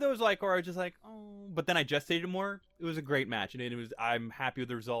was one of those like where I was just like, oh, but then I gestated more. It was a great match, and it was, I'm happy with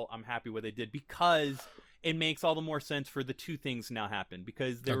the result. I'm happy with what they did because it makes all the more sense for the two things to now happen,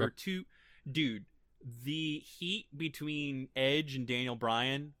 because there were two, dude, the heat between Edge and Daniel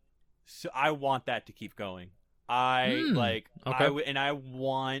Bryan. So I want that to keep going. I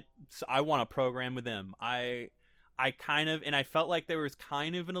want a program with them. I kind of, and I felt like there was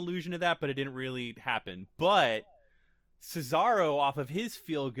kind of an illusion of that, but it didn't really happen. But Cesaro, off of his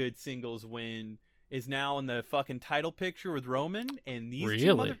feel-good singles win, is now in the fucking title picture with Roman, and these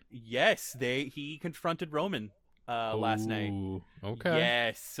yes, he confronted Roman last night. Okay.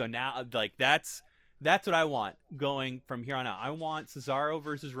 Yes, so now like that's what I want going from here on out. I want Cesaro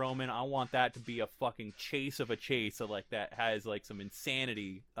versus Roman. I want that to be a fucking chase of a chase, so like that has like some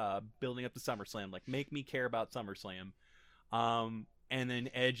insanity building up to SummerSlam. Like make me care about SummerSlam. And then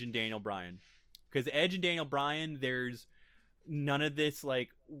Edge and Daniel Bryan. Because Edge and Daniel Bryan, there's none of this like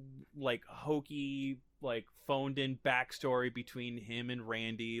hokey, like phoned in backstory between him and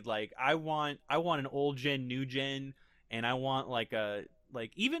Randy. Like I want an old gen, new gen, and I want like a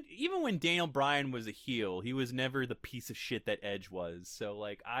even when Daniel Bryan was a heel, he was never the piece of shit that Edge was. So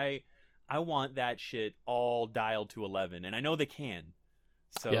like I want that shit all dialed to 11, and I know they can.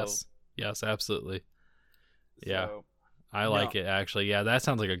 So yes, absolutely. Yeah. I like it, actually. Yeah, that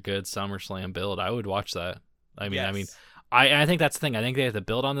sounds like a good SummerSlam build. I would watch that. I think that's the thing. I think they have to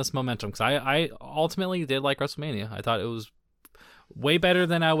build on this momentum, because I ultimately did like WrestleMania. I thought it was way better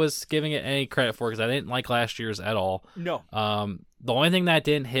than I was giving it any credit for, because I didn't like last year's at all. No. The only thing that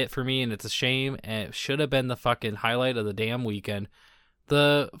didn't hit for me, and it's a shame, and it should have been the fucking highlight of the damn weekend,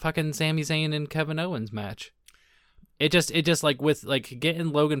 the fucking Sami Zayn and Kevin Owens match. It just like with like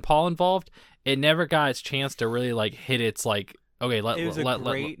getting Logan Paul involved, it never got its chance to really like hit its like, okay, it was a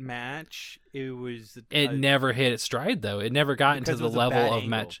great match. It never hit its stride though. It never got into the level of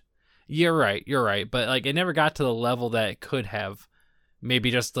match. You're right, but like it never got to the level that it could have.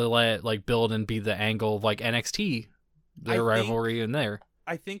 Maybe just to let it like build and be the angle of like NXT, their rivalry in there.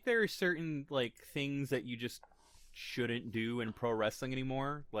 I think there are certain like things that you just shouldn't do in pro wrestling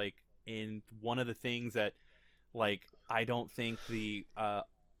anymore. Like, in one of the things that like I don't think the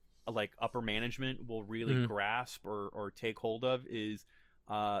like upper management will really grasp or take hold of is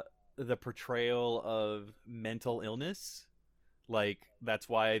the portrayal of mental illness. Like that's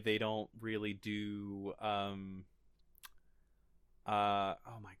why they don't really do oh my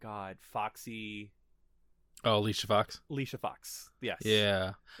god, Foxy. Oh, Alicia Fox. Yes.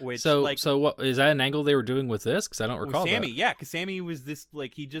 Yeah. So what is that an angle they were doing with this? Because I don't recall Sammy, that. yeah, because Sammy was this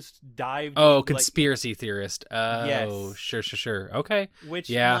like he just dived. Oh, conspiracy theorist. Oh, yes. Sure. Okay. Which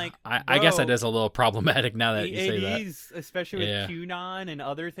like, I guess that is a little problematic now that you say that. It is, especially with QAnon and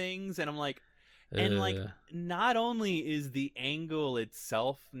other things, and I'm like, and like, not only is the angle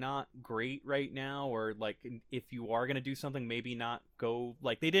itself not great right now, or like if you are gonna do something, maybe not go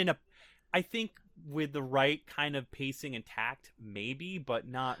like they didn't. I think with the right kind of pacing and tact, maybe, but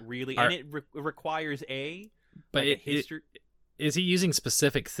not really. And it requires a history. Is he using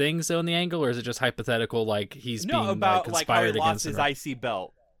specific things though in the angle, or is it just hypothetical? Like he's being about like, conspired like how he against lost his IC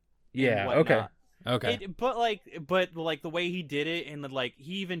belt. Yeah. Okay. But the way he did it, and like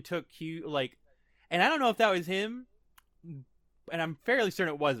he even took like, and I don't know if that was him, and I'm fairly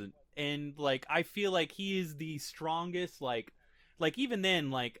certain it wasn't. And like I feel like he is the strongest like even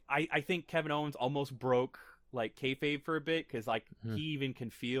then, like I think Kevin Owens almost broke like kayfabe for a bit, because like he even can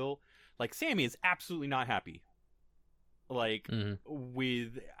feel like Sammy is absolutely not happy, like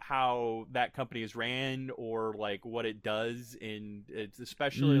with how that company is ran or like what it does, and it's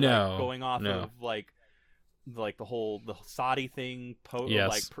especially like going off of like the Saudi thing.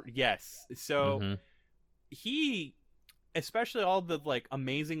 Yes. So he, especially all the like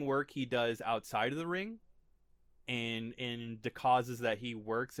amazing work he does outside of the ring. And the causes that he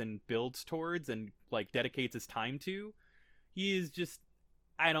works and builds towards and like dedicates his time to, he is just,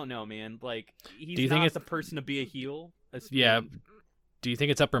 I don't know, man. Like he's not the person to be a heel. Yeah. Do you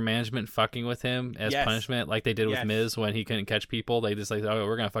think it's upper management fucking with him as punishment, like they did with Miz when he couldn't catch people? They just like, oh,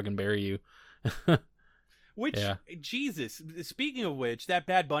 we're gonna fucking bury you. Which, Jesus, speaking of which, that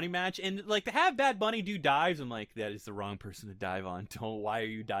Bad Bunny match, and like to have Bad Bunny do dives, I'm like, that is the wrong person to dive on. Why are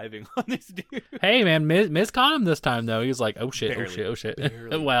you diving on this dude? Hey man, Miz caught him this time though. He was like, oh shit.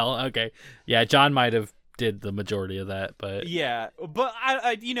 Well, okay. Yeah, John might have did the majority of that, but yeah, but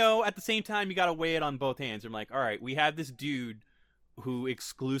I at the same time, you got to weigh it on both hands. I'm like, all right, we have this dude who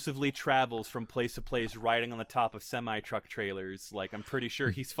exclusively travels from place to place riding on the top of semi-truck trailers. Like, I'm pretty sure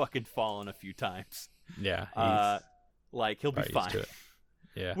he's fucking fallen a few times. Yeah. Like, he'll be fine.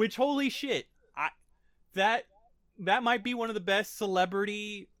 Yeah. Which, holy shit, that might be one of the best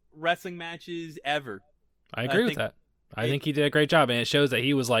celebrity wrestling matches ever. I agree with that. I think he did a great job, and it shows that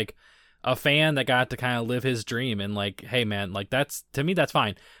he was like a fan that got to kind of live his dream. And like, hey man, like to me that's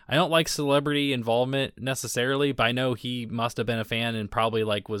fine. I don't like celebrity involvement necessarily, but I know he must have been a fan and probably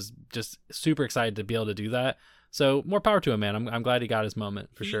like was just super excited to be able to do that. So more power to him, man. I'm glad he got his moment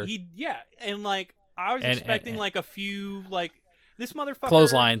for sure. Yeah, and like I was expecting like a few like this motherfucker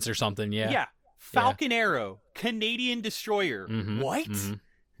clotheslines or something. Yeah. Falcon Arrow, Canadian Destroyer. What?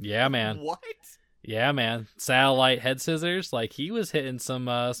 Yeah, man. What? Yeah, man. Satellite head scissors. Like he was hitting some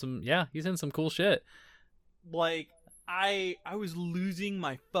he's hitting some cool shit. Like I was losing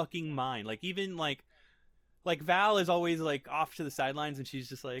my fucking mind. Like even like Val is always like off to the sidelines and she's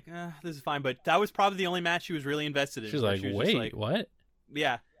just like, this is fine. But that was probably the only match she was really invested in. She's like, wait, what?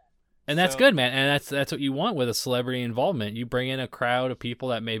 Yeah. And that's good, man. And that's what you want with a celebrity involvement. You bring in a crowd of people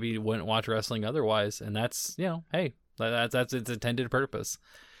that maybe wouldn't watch wrestling otherwise, and that's hey, that's its intended purpose.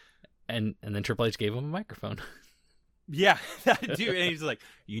 And then Triple H gave him a microphone. Yeah, dude, and he's like,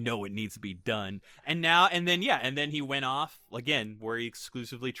 what needs to be done. And then he went off again, where he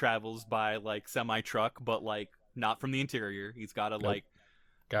exclusively travels by like semi truck, but like not from the interior. He's got to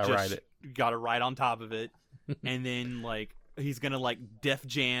gotta ride on top of it, and then like. He's gonna like Def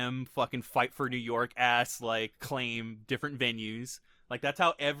Jam fucking Fight for New York ass like claim different venues. Like that's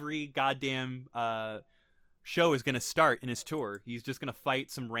how every goddamn show is gonna start in his tour. He's just gonna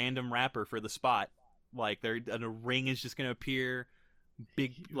fight some random rapper for the spot. Like a ring is just gonna appear.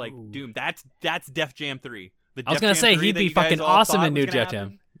 Big like Doom. That's Def Jam 3. I was gonna say he'd be fucking awesome in New Def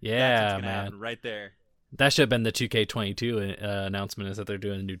Jam. Yeah, man. Right there. That should have been the 2K22 announcement, is that they're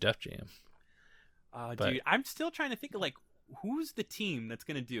doing a new Def Jam. Dude, I'm still trying to think of like who's the team that's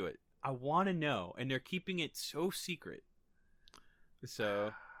going to do it? I want to know, and they're keeping it so secret.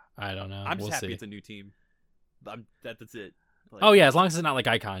 So I don't know. I'm just happy it's a new team. That's it. Like, oh yeah, as long as it's not like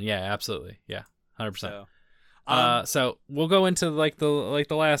Icon. Yeah, absolutely. Yeah, 100%. So we'll go into like the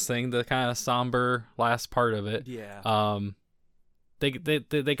last thing, the kind of somber last part of it. Yeah.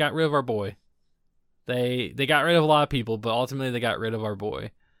 They got rid of our boy. They got rid of a lot of people, but ultimately they got rid of our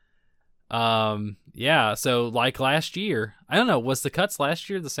boy. Yeah, so like last year, I don't know, was the cuts last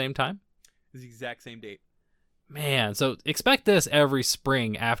year the same time? It was the exact same date. Man, so expect this every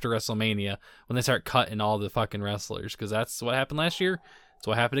spring after WrestleMania when they start cutting all the fucking wrestlers, because that's what happened last year. It's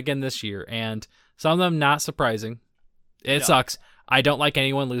what happened again this year, and some of them not surprising. It sucks. I don't like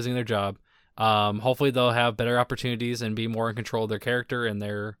anyone losing their job. Hopefully they'll have better opportunities and be more in control of their character and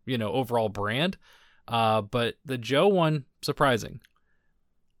their, overall brand. But the Joe one, surprising.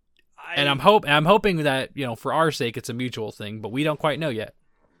 And I'm hoping that, for our sake, it's a mutual thing, but we don't quite know yet.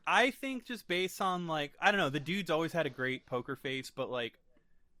 I think just based on, like, I don't know, the dude's always had a great poker face, but, like,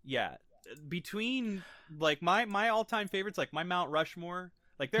 yeah, between, like, my all-time favorites, like, my Mount Rushmore,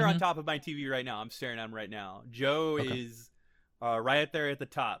 like, they're on top of my TV right now. I'm staring at them right now. Joe is right up there at the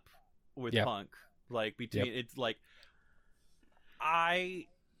top with Punk. Like, it's, like,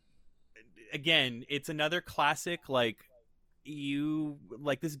 again, it's another classic, like,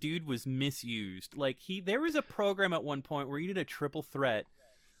 this dude was misused. Like there was a program at one point where he did a triple threat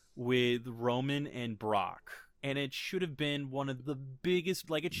with Roman and Brock, and it should have been one of the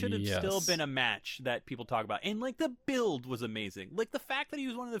biggest, like it should have still been a match that people talk about. And like the build was amazing. Like the fact that he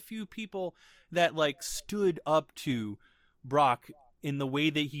was one of the few people that like stood up to Brock in the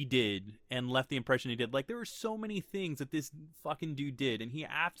way that he did and left the impression he did. Like there were so many things that this fucking dude did, and he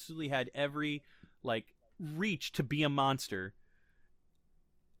absolutely had every like reach to be a monster.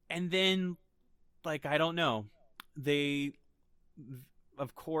 And then like I don't know, they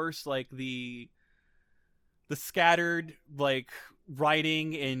of course like the scattered like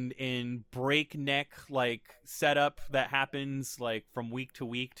writing and breakneck like setup that happens like from week to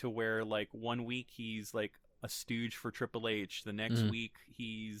week, to where like 1 week he's like a stooge for Triple H, the next week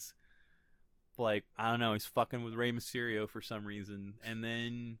he's like, I don't know, he's fucking with Rey Mysterio for some reason, and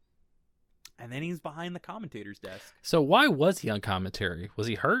then he's behind the commentator's desk. So why was he on commentary? Was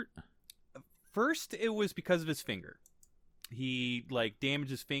he hurt? First, it was because of his finger. He like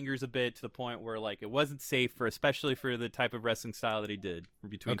damaged his fingers a bit to the point where like it wasn't safe especially for the type of wrestling style that he did,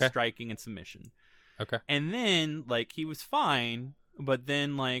 between striking and submission. Okay. And then like he was fine, but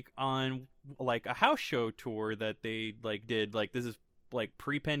then like on like a house show tour that they like did, like this is like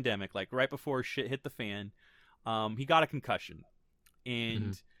pre-pandemic, like right before shit hit the fan, he got a concussion.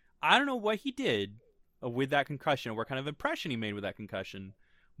 And I don't know what he did, with that concussion, what kind of impression he made with that concussion.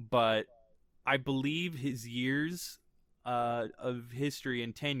 But I believe his years of history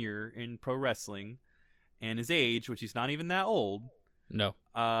and tenure in pro wrestling and his age, which he's not even that old, No.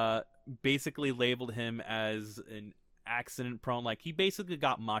 basically labeled him as an accident prone. Like, he basically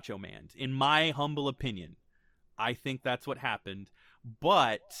got Macho Man'd, in my humble opinion. I think that's what happened.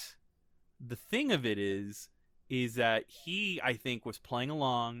 But the thing of it is that he, I think, was playing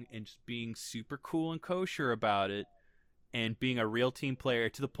along and just being super cool and kosher about it and being a real team player,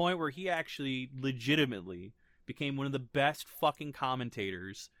 to the point where he actually legitimately became one of the best fucking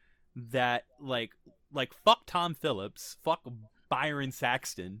commentators that, like fuck Tom Phillips, fuck Byron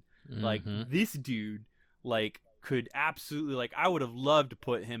Saxton. Like, this dude, like, could absolutely, like, I would have loved to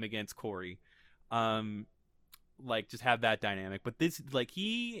put him against Corey. Like, just have that dynamic. But this, like,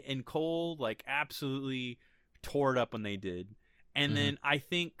 he and Cole, like, absolutely tore it up when they did. And then I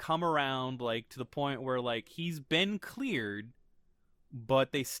think come around, like, to the point where, like, he's been cleared,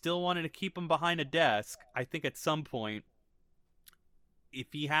 but they still wanted to keep him behind a desk. I think at some point, if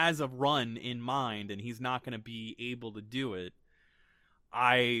he has a run in mind and he's not going to be able to do it,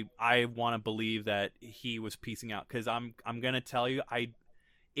 I want to believe that he was piecing out. Because I'm going to tell you,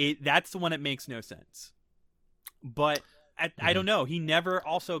 that's the one that makes no sense. But I don't know. He never,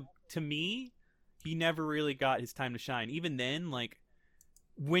 also, to me, he never really got his time to shine. Even then, like,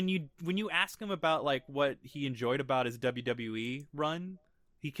 when you ask him about, like, what he enjoyed about his WWE run,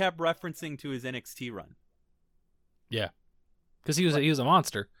 he kept referencing to his NXT run. Yeah, because he was a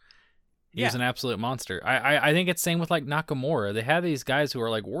monster. He was an absolute monster. I think it's same with, like, Nakamura. They have these guys who are,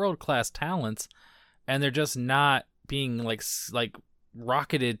 like, world class talents, and they're just not being like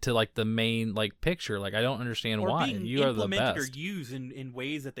rocketed to, like, the main, like, picture. Like, I don't understand why. Being you are the implemented best. or used in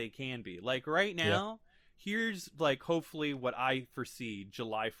ways that they can be. Like, right now, here's, like, hopefully what I foresee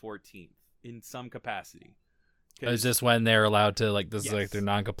July 14th in some capacity. Is this when they're allowed to, like, this Yes. is like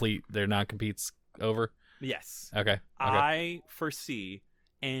their non-compete's over? Yes. Okay. I foresee,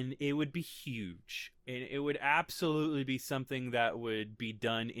 and it would be huge, and it would absolutely be something that would be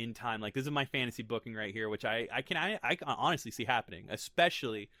done in time. Like, this is my fantasy booking right here, which I can honestly see happening,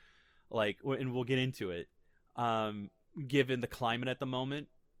 especially, like, and we'll get into it, given the climate at the moment.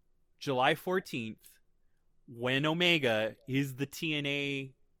 July 14th, when Omega is the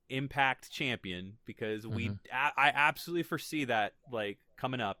TNA Impact champion, because I absolutely foresee that, like,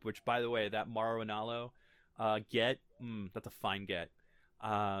 coming up, which, by the way, that Mauro Ranallo that's a fine get.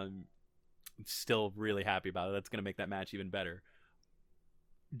 I'm still really happy about it. That's going to make that match even better.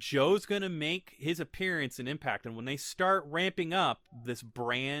 Joe's going to make his appearance in Impact, and when they start ramping up this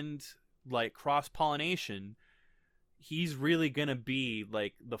brand, like, cross-pollination, he's really going to be,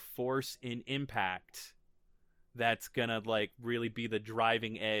 like, the force in Impact that's going to, like, really be the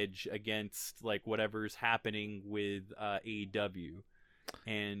driving edge against, like, whatever's happening with AEW.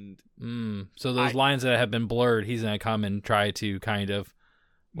 And so those lines that have been blurred, he's going to come and try to kind of,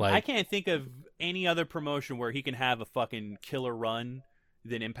 like, I can't think of any other promotion where he can have a fucking killer run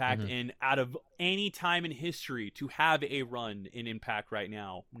than Impact. And out of any time in history to have a run in Impact right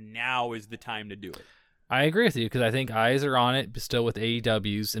now is the time to do it. I agree with you, because I think eyes are on it still with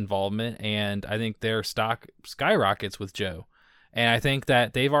AEW's involvement, and I think their stock skyrockets with Joe. And I think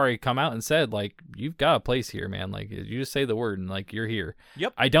that they've already come out and said, like, you've got a place here, man. Like, you just say the word and, like, you're here.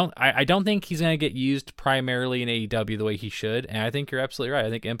 Yep. I don't think he's going to get used primarily in AEW the way he should. And I think you're absolutely right. I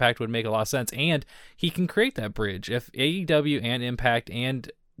think Impact would make a lot of sense. And he can create that bridge. If AEW and Impact and,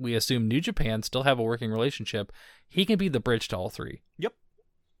 we assume, New Japan still have a working relationship, he can be the bridge to all three. Yep.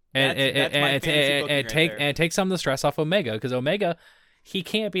 And take some of the stress off Omega, because Omega, he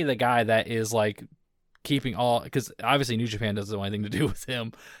can't be the guy that is, like, keeping all, because obviously New Japan doesn't want anything to do with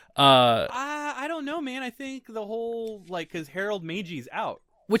him. I don't know, man. I think the whole, like, because Harold Meiji's out,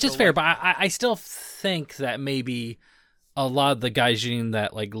 which is fair, like, but I still think that maybe a lot of the gaijin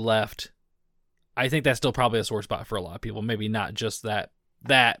that, like, left, I think that's still probably a sore spot for a lot of people. Maybe not just that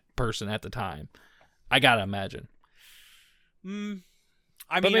person at the time. I gotta imagine. I mean,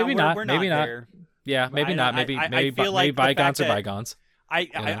 maybe not. We're maybe not. there. Yeah, maybe not. Maybe like bygones are bygones.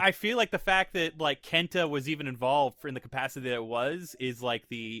 I feel like the fact that, like, Kenta was even involved in the capacity that it was is, like,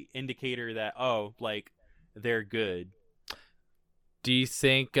 the indicator that, oh, like, they're good. Do you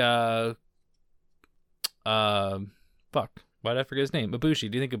think fuck, why did I forget his name?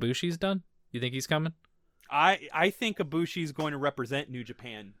 Ibushi. Do you think Ibushi's done? You think he's coming? I think Ibushi's going to represent New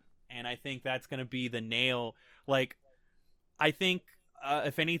Japan, and I think that's going to be the nail. Like, I think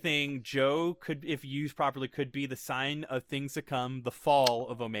if anything, Joe could, if used properly, could be the sign of things to come, the fall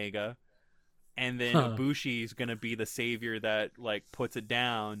of Omega, and then Ibushi's going to be the savior that, like, puts it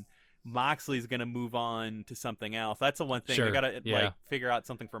down. Moxley's gonna move on to something else. That's the one thing. Sure. They gotta like figure out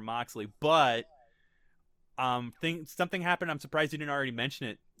something for Moxley. But something happened. I'm surprised you didn't already mention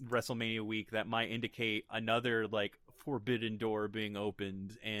it. WrestleMania week that might indicate another like forbidden door being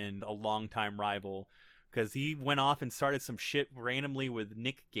opened and a longtime rival. Because he went off and started some shit randomly with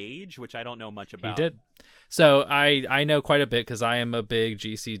Nick Gage, which I don't know much about. He did. So I know quite a bit because I am a big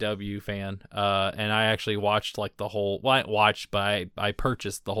GCW fan. And I actually watched like the whole. Well, I watched, but I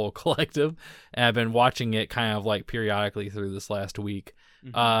purchased the whole collective, and I've been watching it kind of like periodically through this last week.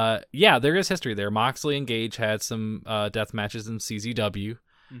 Mm-hmm. Yeah, there is history there. Moxley and Gage had some death matches in CZW,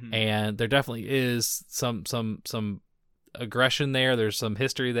 mm-hmm. and there definitely is some aggression there. There's some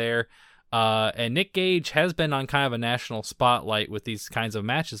history there. And Nick Gage has been on kind of a national spotlight with these kinds of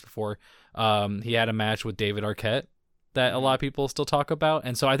matches before. He had a match with David Arquette that a lot of people still talk about.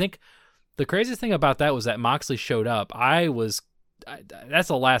 And so I think the craziest thing about that was that Moxley showed up. That's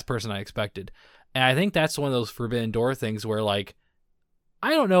the last person I expected. And I think that's one of those forbidden door things where like,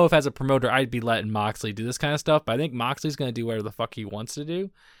 I don't know if as a promoter I'd be letting Moxley do this kind of stuff, but I think Moxley's going to do whatever the fuck he wants to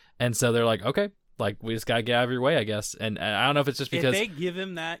do. And so they're like, okay, like we just got to get out of your way, I guess. And I don't know if it's just because if they give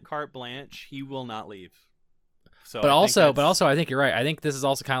him that carte blanche, he will not leave. So but also I think you're right. I think this is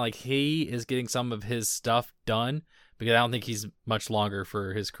also kind of like he is getting some of his stuff done because I don't think he's much longer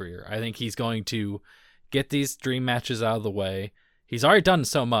for his career. I think he's going to get these dream matches out of the way. He's already done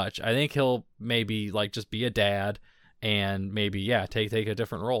so much. I think he'll maybe like just be a dad and maybe take a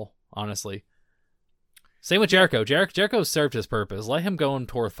different role, honestly. Same with Jericho. Jericho served his purpose. Let him go and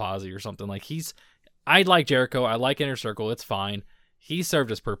tour with Fozzy or something. Like I like Jericho. I like Inner Circle. It's fine. He served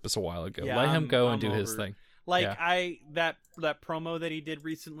his purpose a while ago. Yeah, Let him go and do over. his thing. Like that promo that he did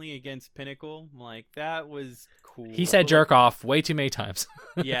recently against Pinnacle, like that was cool. He said jerk off way too many times.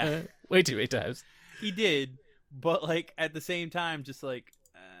 Yeah. Way too many times. He did, but like at the same time, just like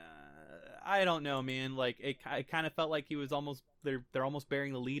I don't know, man. Like it kind of felt like he was almost they're almost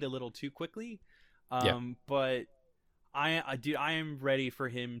bearing the lead a little too quickly. But I am ready for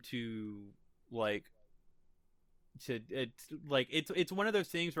him to it's one of those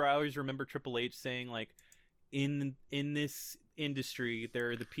things where I always remember Triple H saying like in this industry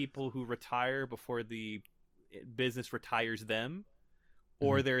there are the people who retire before the business retires them,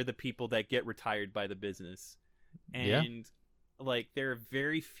 or they're the people that get retired by the business. And like there are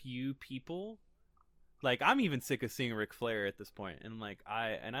very few people. Like I'm even sick of seeing Ric Flair at this point, and like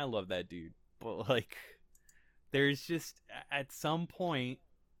I love that dude, but like there's just at some point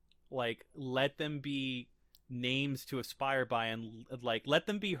like let them be names to aspire by, and like let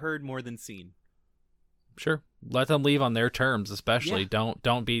them be heard more than seen. Sure, let them leave on their terms, especially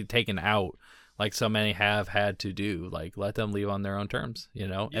don't be taken out like so many have had to do. Like let them leave on their own terms, you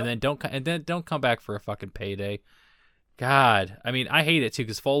know. And then don't come back for a fucking payday. God, I mean, I hate it too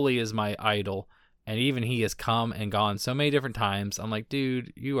because Foley is my idol, and even he has come and gone so many different times. I'm like,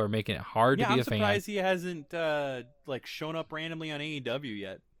 dude, you are making it hard to be a fan. I'm surprised he hasn't like shown up randomly on AEW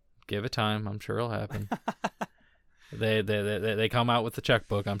yet. Give it time. I'm sure it'll happen. They come out with the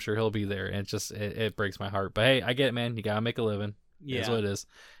checkbook. I'm sure he'll be there. And it breaks my heart. But hey, I get it, man. You gotta make a living. Yeah, that's what it is.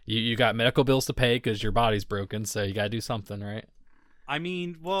 You got medical bills to pay because your body's broken, so you gotta do something, right? I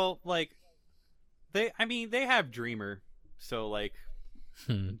mean, well, like they have Dreamer, so like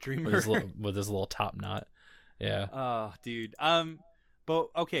Dreamer with his little top knot. Yeah. Oh, dude. But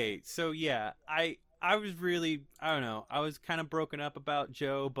okay, so yeah, I was really, I don't know, I was kind of broken up about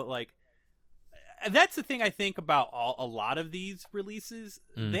Joe, but like that's the thing I think about a lot of these releases.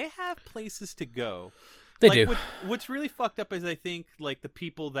 They have places to go. They like, do. What's really fucked up is I think like the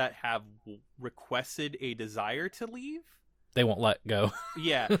people that have requested a desire to leave, they won't let go.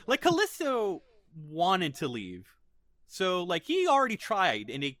 Yeah, like Kalisto wanted to leave, so like he already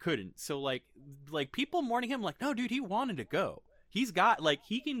tried and he couldn't. So like people mourning him like, no, dude, he wanted to go. He's got like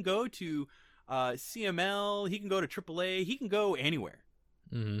he can go to CML, he can go to AAA, he can go anywhere.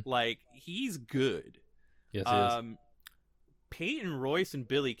 Mm-hmm. Like he's good. Yes, he is. Peyton Royce and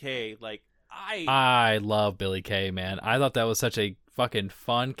Billy Kay, like I love Billy Kay, man. I thought that was such a fucking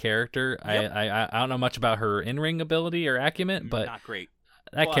fun character. Yep. I don't know much about her in-ring ability or acumen, but not great.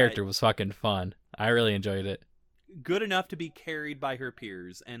 That character was fucking fun. I really enjoyed it. Good enough to be carried by her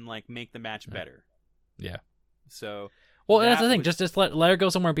peers and like make the match better. Yeah. So well, that's the thing. Just let her go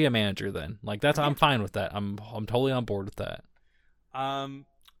somewhere and be a manager then. Like that's I'm fine with that. I'm totally on board with that.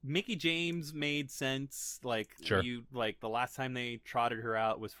 Mickie James made sense. Like sure. The last time they trotted her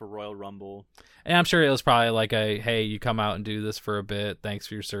out was for Royal Rumble. And I'm sure it was probably like a, hey, you come out and do this for a bit. Thanks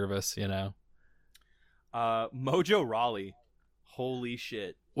for your service, you know. Mojo Rawley. Holy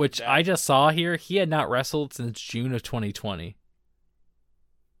shit. I just saw here, he had not wrestled since June of 2020.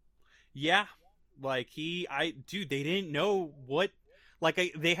 Yeah, like dude, they didn't know what, like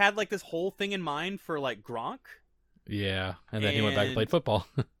they had like this whole thing in mind for like Gronk, Yeah, and then he went back and and played football.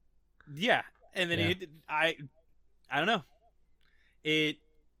 yeah, and then Yeah. I don't know, it,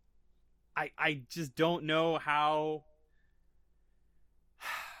 I just don't know how.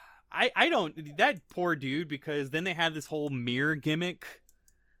 I don't, that poor dude, because then they had this whole mirror gimmick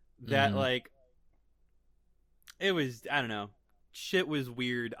that Mhm. like it was, I don't know, shit was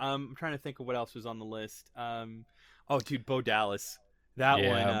weird. I'm trying to think of what else was on the list. Oh dude, Bo Dallas, that one.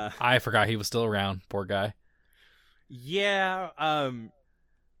 Yeah, I forgot he was still around. Poor guy. Yeah,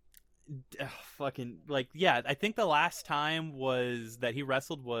 fucking, like, yeah, I think the last time was that he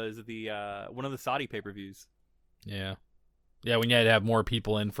wrestled was the one of the Saudi pay-per-views. Yeah. Yeah, when you had to have more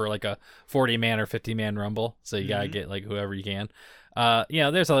people in for like a 40-man or 50-man rumble, so you gotta Mm-hmm. get like whoever you can.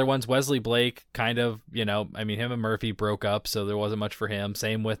 There's other ones. Wesley Blake, kind of, I mean, him and Murphy broke up, so there wasn't much for him.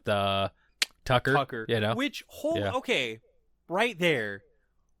 Same with Tucker, Tucker, you know. which whole, Yeah, okay, right there.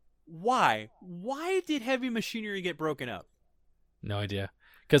 Why did Heavy Machinery get broken up? no idea.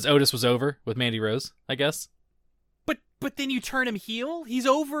 Because Otis was over with Mandy Rose, I guess. But then you turn him heel. He's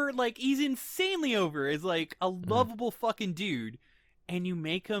over, like, he's insanely over as like a Mhm. lovable fucking dude, and you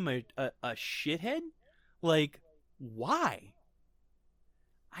make him a shithead. Like, why?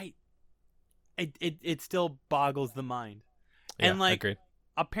 I it still boggles the mind. Yeah, And like, agreed.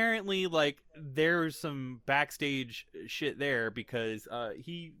 apparently, like, there's some backstage shit there, because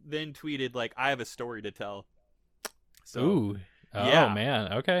he then tweeted like, I have a story to tell. So Ooh. Oh yeah,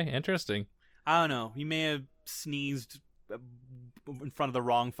 man. Okay, interesting. I don't know. He may have sneezed in front of the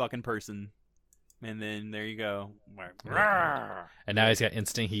wrong fucking person, and then there you go. And now he's got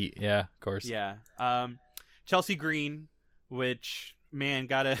instant heat. Yeah, of course. Yeah. Chelsea Green, which, man,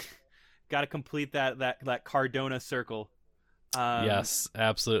 gotta complete that Cardona circle. Yes,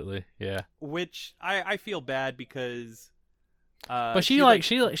 absolutely. Yeah. Which I feel bad because But she like,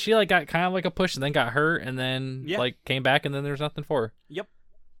 she like got kind of like a push and then got hurt and then yeah, like came back and then there's nothing for her. yep,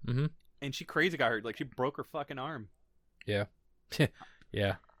 Mm-hmm. and she crazy got hurt, like she broke her fucking arm. Yeah.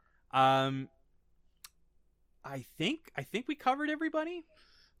 Yeah. Um, I think we covered everybody.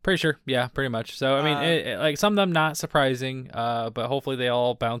 Pretty sure. Yeah, pretty much. So I mean, like some of them not surprising, but hopefully they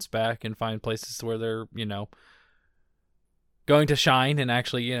all bounce back and find places where they're going to shine and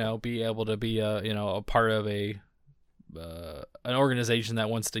actually be able to be a part of an organization that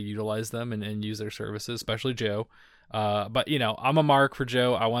wants to utilize them and use their services, especially Joe. But I'm a mark for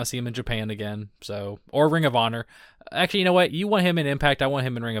Joe. I want to see him in Japan again. So, or Ring of Honor. Actually, you know what? You want him in Impact. I want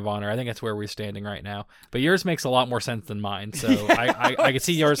him in Ring of Honor. I think that's where we're standing right now. But yours makes a lot more sense than mine. So I could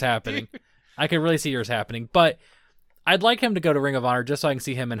see yours happening. I could really see yours happening. But I'd like him to go to Ring of Honor just so I can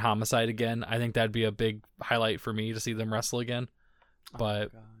see him in Homicide again. I think that'd be a big highlight for me to see them wrestle again.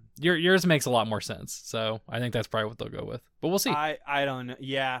 But yours makes a lot more sense. So I think that's probably what they'll go with. But we'll see. I don't know.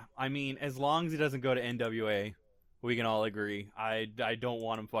 Yeah, I mean, as long as he doesn't go to NWA, we can all agree. I don't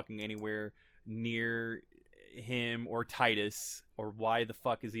want him fucking anywhere near him or Titus, or why the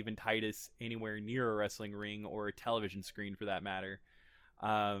fuck is even Titus anywhere near a wrestling ring or a television screen for that matter.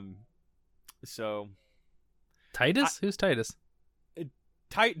 So Titus? Who's Titus?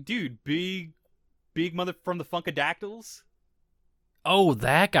 tight dude, big mother from the Funkadactyls. Oh,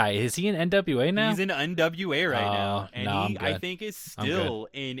 that guy. Is he in NWA now? He's in NWA right now, and no, he, I'm I good. think, is I'm good. still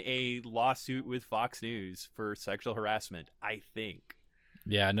in a lawsuit with Fox News for sexual harassment. I think.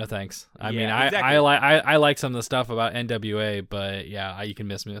 Yeah, no thanks. I Yeah, mean, exactly. I like some of the stuff about NWA, but yeah, you can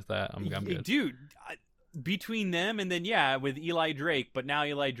miss me with that. I'm good. Dude, between them and then with Eli Drake, but now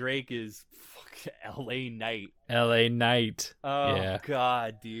Eli Drake is L.A. Knight. LA Knight. Oh Yeah.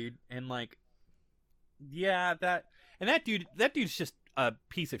 God, dude, and like, yeah, that dude's just a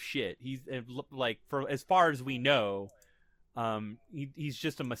piece of shit. He's like, for as far as we know, he's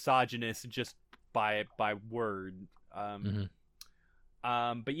just a misogynist just by word.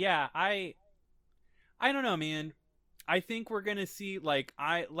 But yeah, I don't know, man. I think we're gonna see, like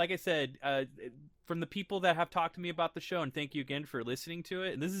I said, from the people that have talked to me about the show, and thank you again for listening to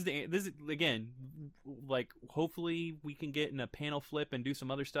it. And this is again, like, hopefully we can get in a panel flip and do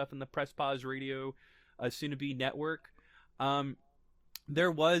some other stuff in the Press Pause Radio, soon to be network.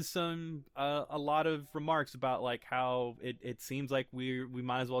 There was some a lot of remarks about like how it seems like we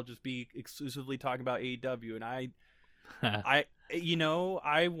might as well just be exclusively talking about AEW, and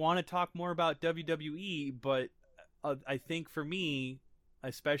I want to talk more about WWE, but I think for me,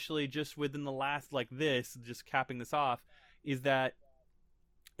 especially just within the last, like, this, just capping this off, is that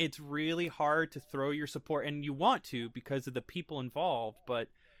it's really hard to throw your support, and you want to because of the people involved, but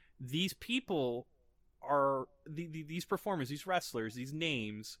these people are these performers, these wrestlers, these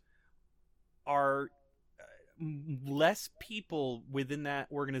names are less people within that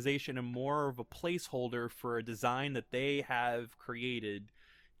organization and more of a placeholder for a design that they have created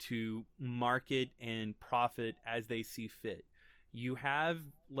to market and profit as they see fit. You have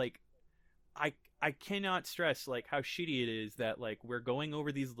like I cannot stress like how shitty it is that like we're going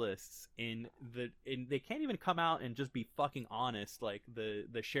over these lists and they can't even come out and just be fucking honest. Like the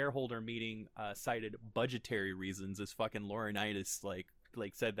shareholder meeting cited budgetary reasons as fucking Laurinaitis like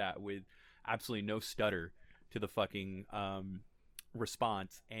said that with absolutely no stutter to the fucking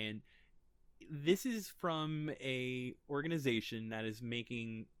response. And this is from a organization that is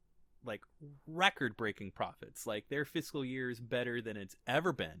making like record breaking profits. Like their fiscal year is better than it's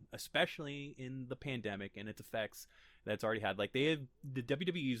ever been, especially in the pandemic and its effects that's already had. Like the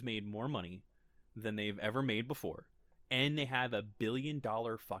WWE's made more money than they've ever made before, and they have $1 billion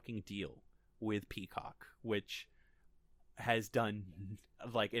fucking deal with Peacock, which has done,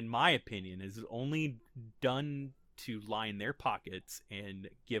 like in my opinion, is only done to line their pockets and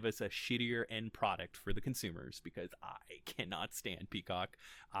give us a shittier end product for the consumers, because I cannot stand Peacock.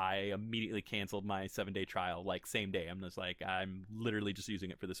 I immediately canceled my 7-day trial like same day. I'm just like, I'm literally just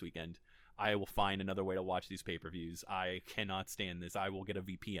using it for this weekend. I will find another way to watch these pay-per-views. I cannot stand this. I will get a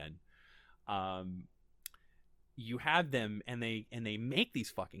VPN. You have them and they make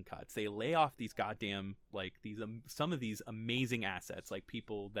these fucking cuts. They lay off these goddamn like these some of these amazing assets, like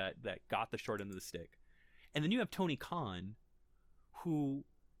people that got the short end of the stick. And then you have Tony Khan, who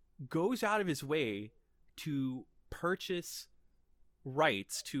goes out of his way to purchase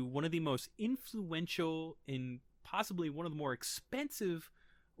rights to one of the most influential and possibly one of the more expensive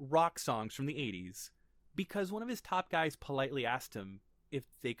rock songs from the 80s, because one of his top guys politely asked him if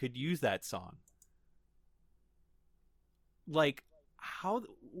they could use that song. Like,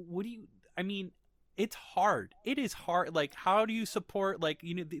 what do you, I mean, it's hard. It is hard. Like, how do you support, like,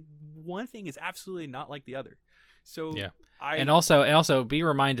 you know, one thing is absolutely not like the other. So yeah. And also be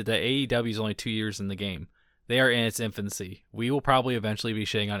reminded that AEW is only 2 years in the game. They are in its infancy. We will probably eventually be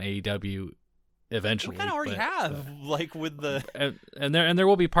shitting on AEW eventually. We kind of already have, like with the and there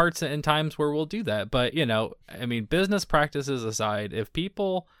will be parts and times where we'll do that. But, you know, I mean, business practices aside, if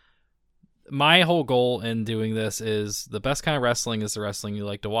people, my whole goal in doing this is the best kind of wrestling is the wrestling you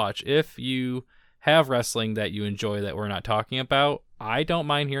like to watch. If you have wrestling that you enjoy that we're not talking about, I don't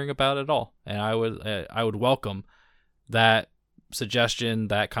mind hearing about it at all, and I would welcome that suggestion,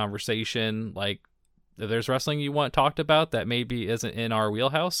 that conversation. Like, if there's wrestling you want talked about that maybe isn't in our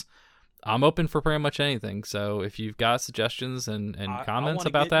wheelhouse, I'm open for pretty much anything. So if you've got suggestions and comments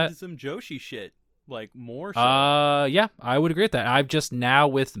about that, into some Joshi shit, like more. Yeah, I would agree with that. I've just now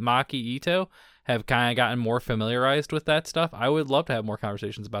with Maki Ito have kind of gotten more familiarized with that stuff. I would love to have more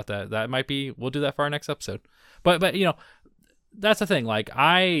conversations about that. That might be, we'll do that for our next episode. But you know, that's the thing. Like,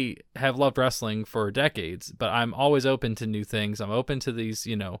 I have loved wrestling for decades, but I'm always open to new things. I'm open to these,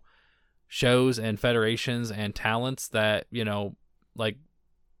 you know, shows and federations and talents that, you know, like,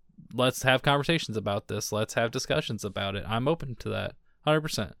 let's have conversations about this. Let's have discussions about it. I'm open to that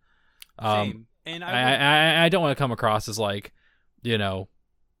 100%. Same. And I don't want to come across as like, you know,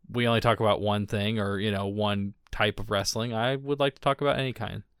 we only talk about one thing or, you know, one type of wrestling. I would like to talk about any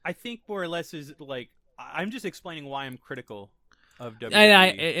kind. I think more or less is like, I'm just explaining why I'm critical of WWE.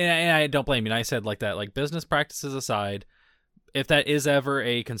 And I don't blame you. And I said like that, like, business practices aside, if that is ever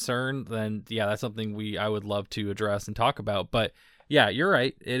a concern, then yeah, that's something I would love to address and talk about. But yeah, you're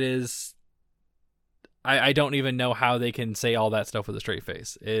right. It is. I don't even know how they can say all that stuff with a straight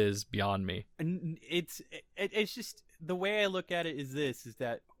face. It is beyond me. And it's just the way I look at it is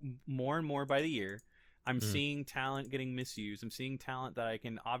that more and more by the year, I'm seeing talent getting misused. I'm seeing talent that I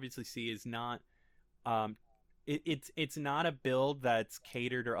can obviously see is not, it's not a build that's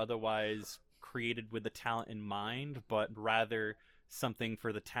catered or otherwise created with the talent in mind, but rather something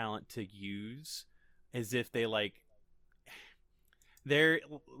for the talent to use, as if they like. They're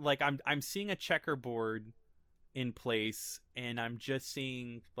like, I'm seeing a checkerboard in place, and I'm just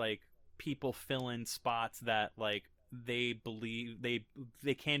seeing like people fill in spots that like they believe they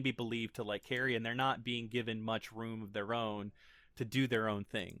can be believed to like carry, and they're not being given much room of their own to do their own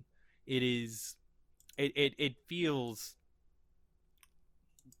thing. It feels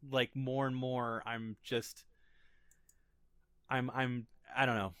like more and more I don't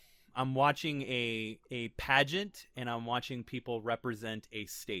know. I'm watching a pageant, and I'm watching people represent a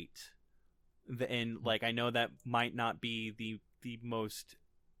state. And like, I know that might not be the most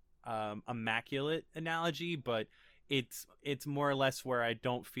immaculate analogy, but it's more or less where I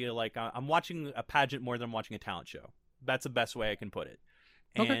don't feel like I'm watching a pageant more than I'm watching a talent show. That's the best way I can put it.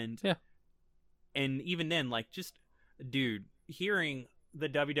 Okay. And yeah. And even then, like, just, dude, hearing the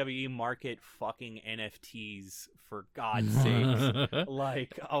WWE market fucking NFTs for God's sakes.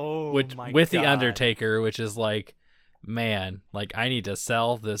 Like, oh Which, my with God. the Undertaker, which is like, man, like I need to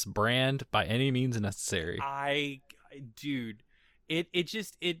sell this brand by any means necessary. Dude,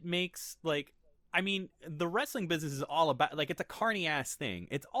 it makes like, I mean, the wrestling business is all about, like, it's a carny ass thing.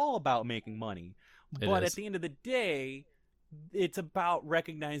 It's all about making money. But at the end of the day, it's about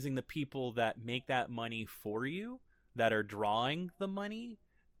recognizing the people that make that money for you, that are drawing the money.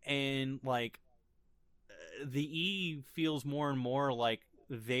 And like, the E feels more and more like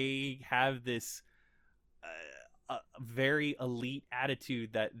they have this very elite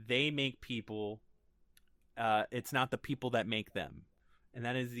attitude that they make people. It's not the people that make them. And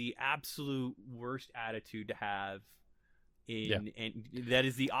that is the absolute worst attitude to have. And that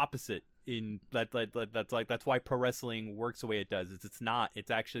is the opposite. That's why pro wrestling works the way it does. It's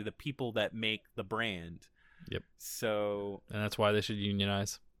actually the people that make the brand. Yep. So, and that's why they should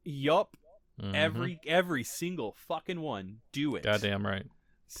unionize. Yup. Mm-hmm. Every single fucking one. Do it. Goddamn right.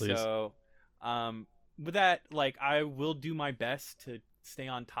 Please. So, with that, like, I will do my best to stay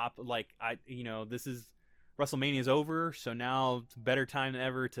on top. Like, this is WrestleMania's over, so now it's a better time than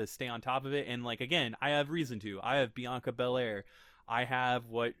ever to stay on top of it. And like, again, I have reason to. I have Bianca Belair. I have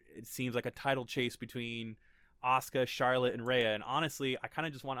what it seems like a title chase between Asuka, Charlotte, and Rhea. And honestly, I kind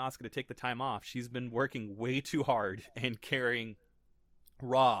of just want Asuka to take the time off. She's been working way too hard and carrying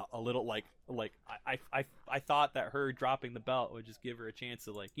Raw a little. Like I thought that her dropping the belt would just give her a chance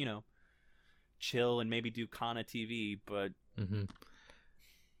to, like, chill and maybe do Kana TV, but. Mm-hmm.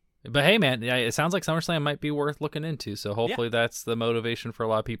 But hey, man, yeah, it sounds like SummerSlam might be worth looking into. So hopefully that's the motivation for a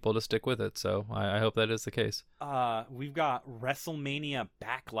lot of people to stick with it. So I hope that is the case. We've got WrestleMania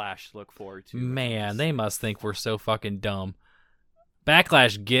Backlash to look forward to. Man, they must think we're so fucking dumb.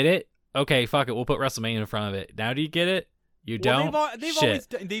 Backlash, get it? Okay, fuck it. We'll put WrestleMania in front of it. Now do you get it? You don't?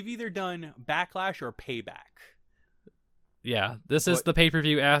 They've either done Backlash or Payback. Yeah, this is the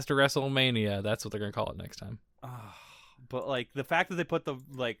pay-per-view after WrestleMania. That's what they're going to call it next time. But like, the fact that they put the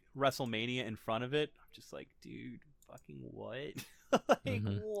WrestleMania in front of it, I'm just like, dude, fucking what?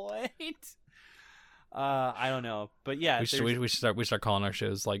 What? I don't know, but yeah, we should start calling our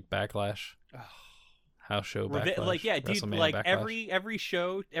shows like Backlash. House show Backlash. Dude, like Backlash. every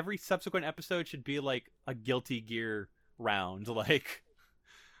show, every subsequent episode should be like a Guilty Gear round, like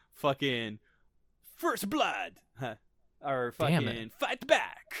fucking First Blood. Or fucking Fight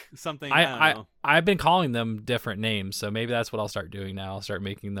Back, something. I don't know. I've been calling them different names, so maybe that's what I'll start doing now. I'll start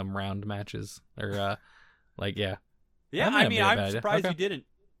making them round matches, or yeah. I mean, I'm surprised you didn't.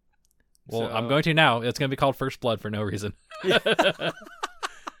 Well, I'm going to now. It's going to be called First Blood for no reason. All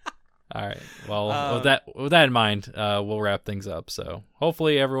right. Well, with that in mind, we'll wrap things up. So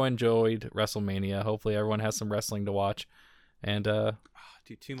hopefully everyone enjoyed WrestleMania. Hopefully everyone has some wrestling to watch, and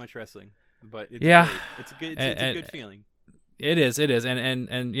dude, too much wrestling, but it's great. It's a good feeling. It is,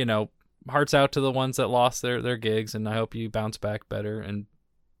 and hearts out to the ones that lost their gigs, and I hope you bounce back better, and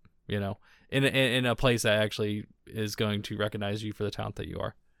in a place that actually is going to recognize you for the talent that you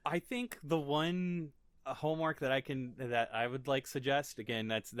are. I think the one homework that I would like suggest, again,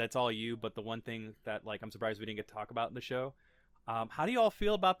 that's all you, but the one thing that, like, I'm surprised we didn't get to talk about in the show, how do you all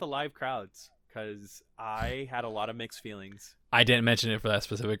feel about the live crowds? Because I had a lot of mixed feelings. I didn't mention it for that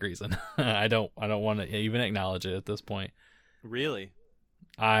specific reason. I don't want to even acknowledge it at this point. Really?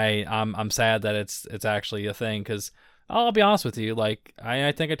 I'm sad that it's actually a thing, because I'll be honest with you, like,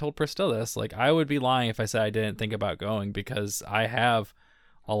 I think I told Priscilla this, like, I would be lying if I said I didn't think about going, because I have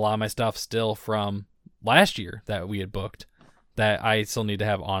a lot of my stuff still from last year that we had booked that I still need to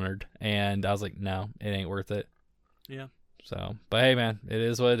have honored, and I was like, no, it ain't worth it. Yeah. So, but hey, man, it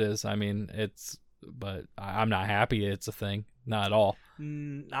is what it is. I mean, but I'm not happy it's a thing. Not at all.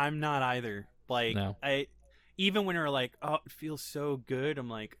 I'm not either. Like, no. Even when they're like, oh, it feels so good, I'm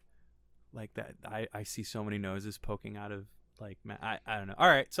like that. I see so many noses poking out of, like, I don't know. All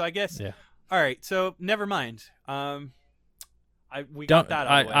right, so I guess. Yeah. All right, so never mind. We got that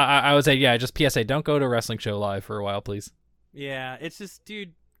out of the way. I would say, yeah, just PSA, don't go to a wrestling show live for a while, please. Yeah, it's just,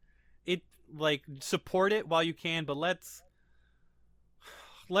 dude, support it while you can, but let's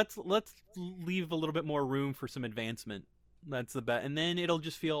leave a little bit more room for some advancement. That's the bet, and then it'll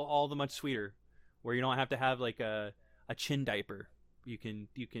just feel all the much sweeter, where you don't have to have like a chin diaper. You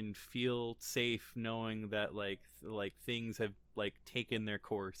can feel safe knowing that like things have like taken their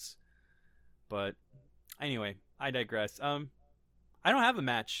course. But anyway, I digress. I don't have a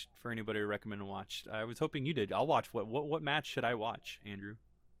match for anybody to recommend to watch. I was hoping you did. I'll watch. What match should I watch, Andrew?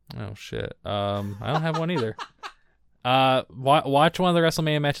 Oh shit. I don't have one either. Watch one of the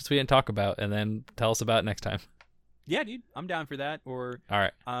WrestleMania matches we didn't talk about, and then tell us about it next time. Yeah, dude, I'm down for that. Or All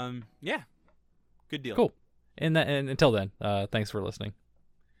right. Yeah, good deal. Cool. And until then, thanks for listening.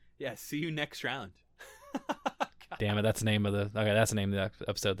 Yeah, see you next round. Damn it, that's the name of the. Okay, that's the name of the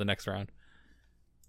episode. The next round.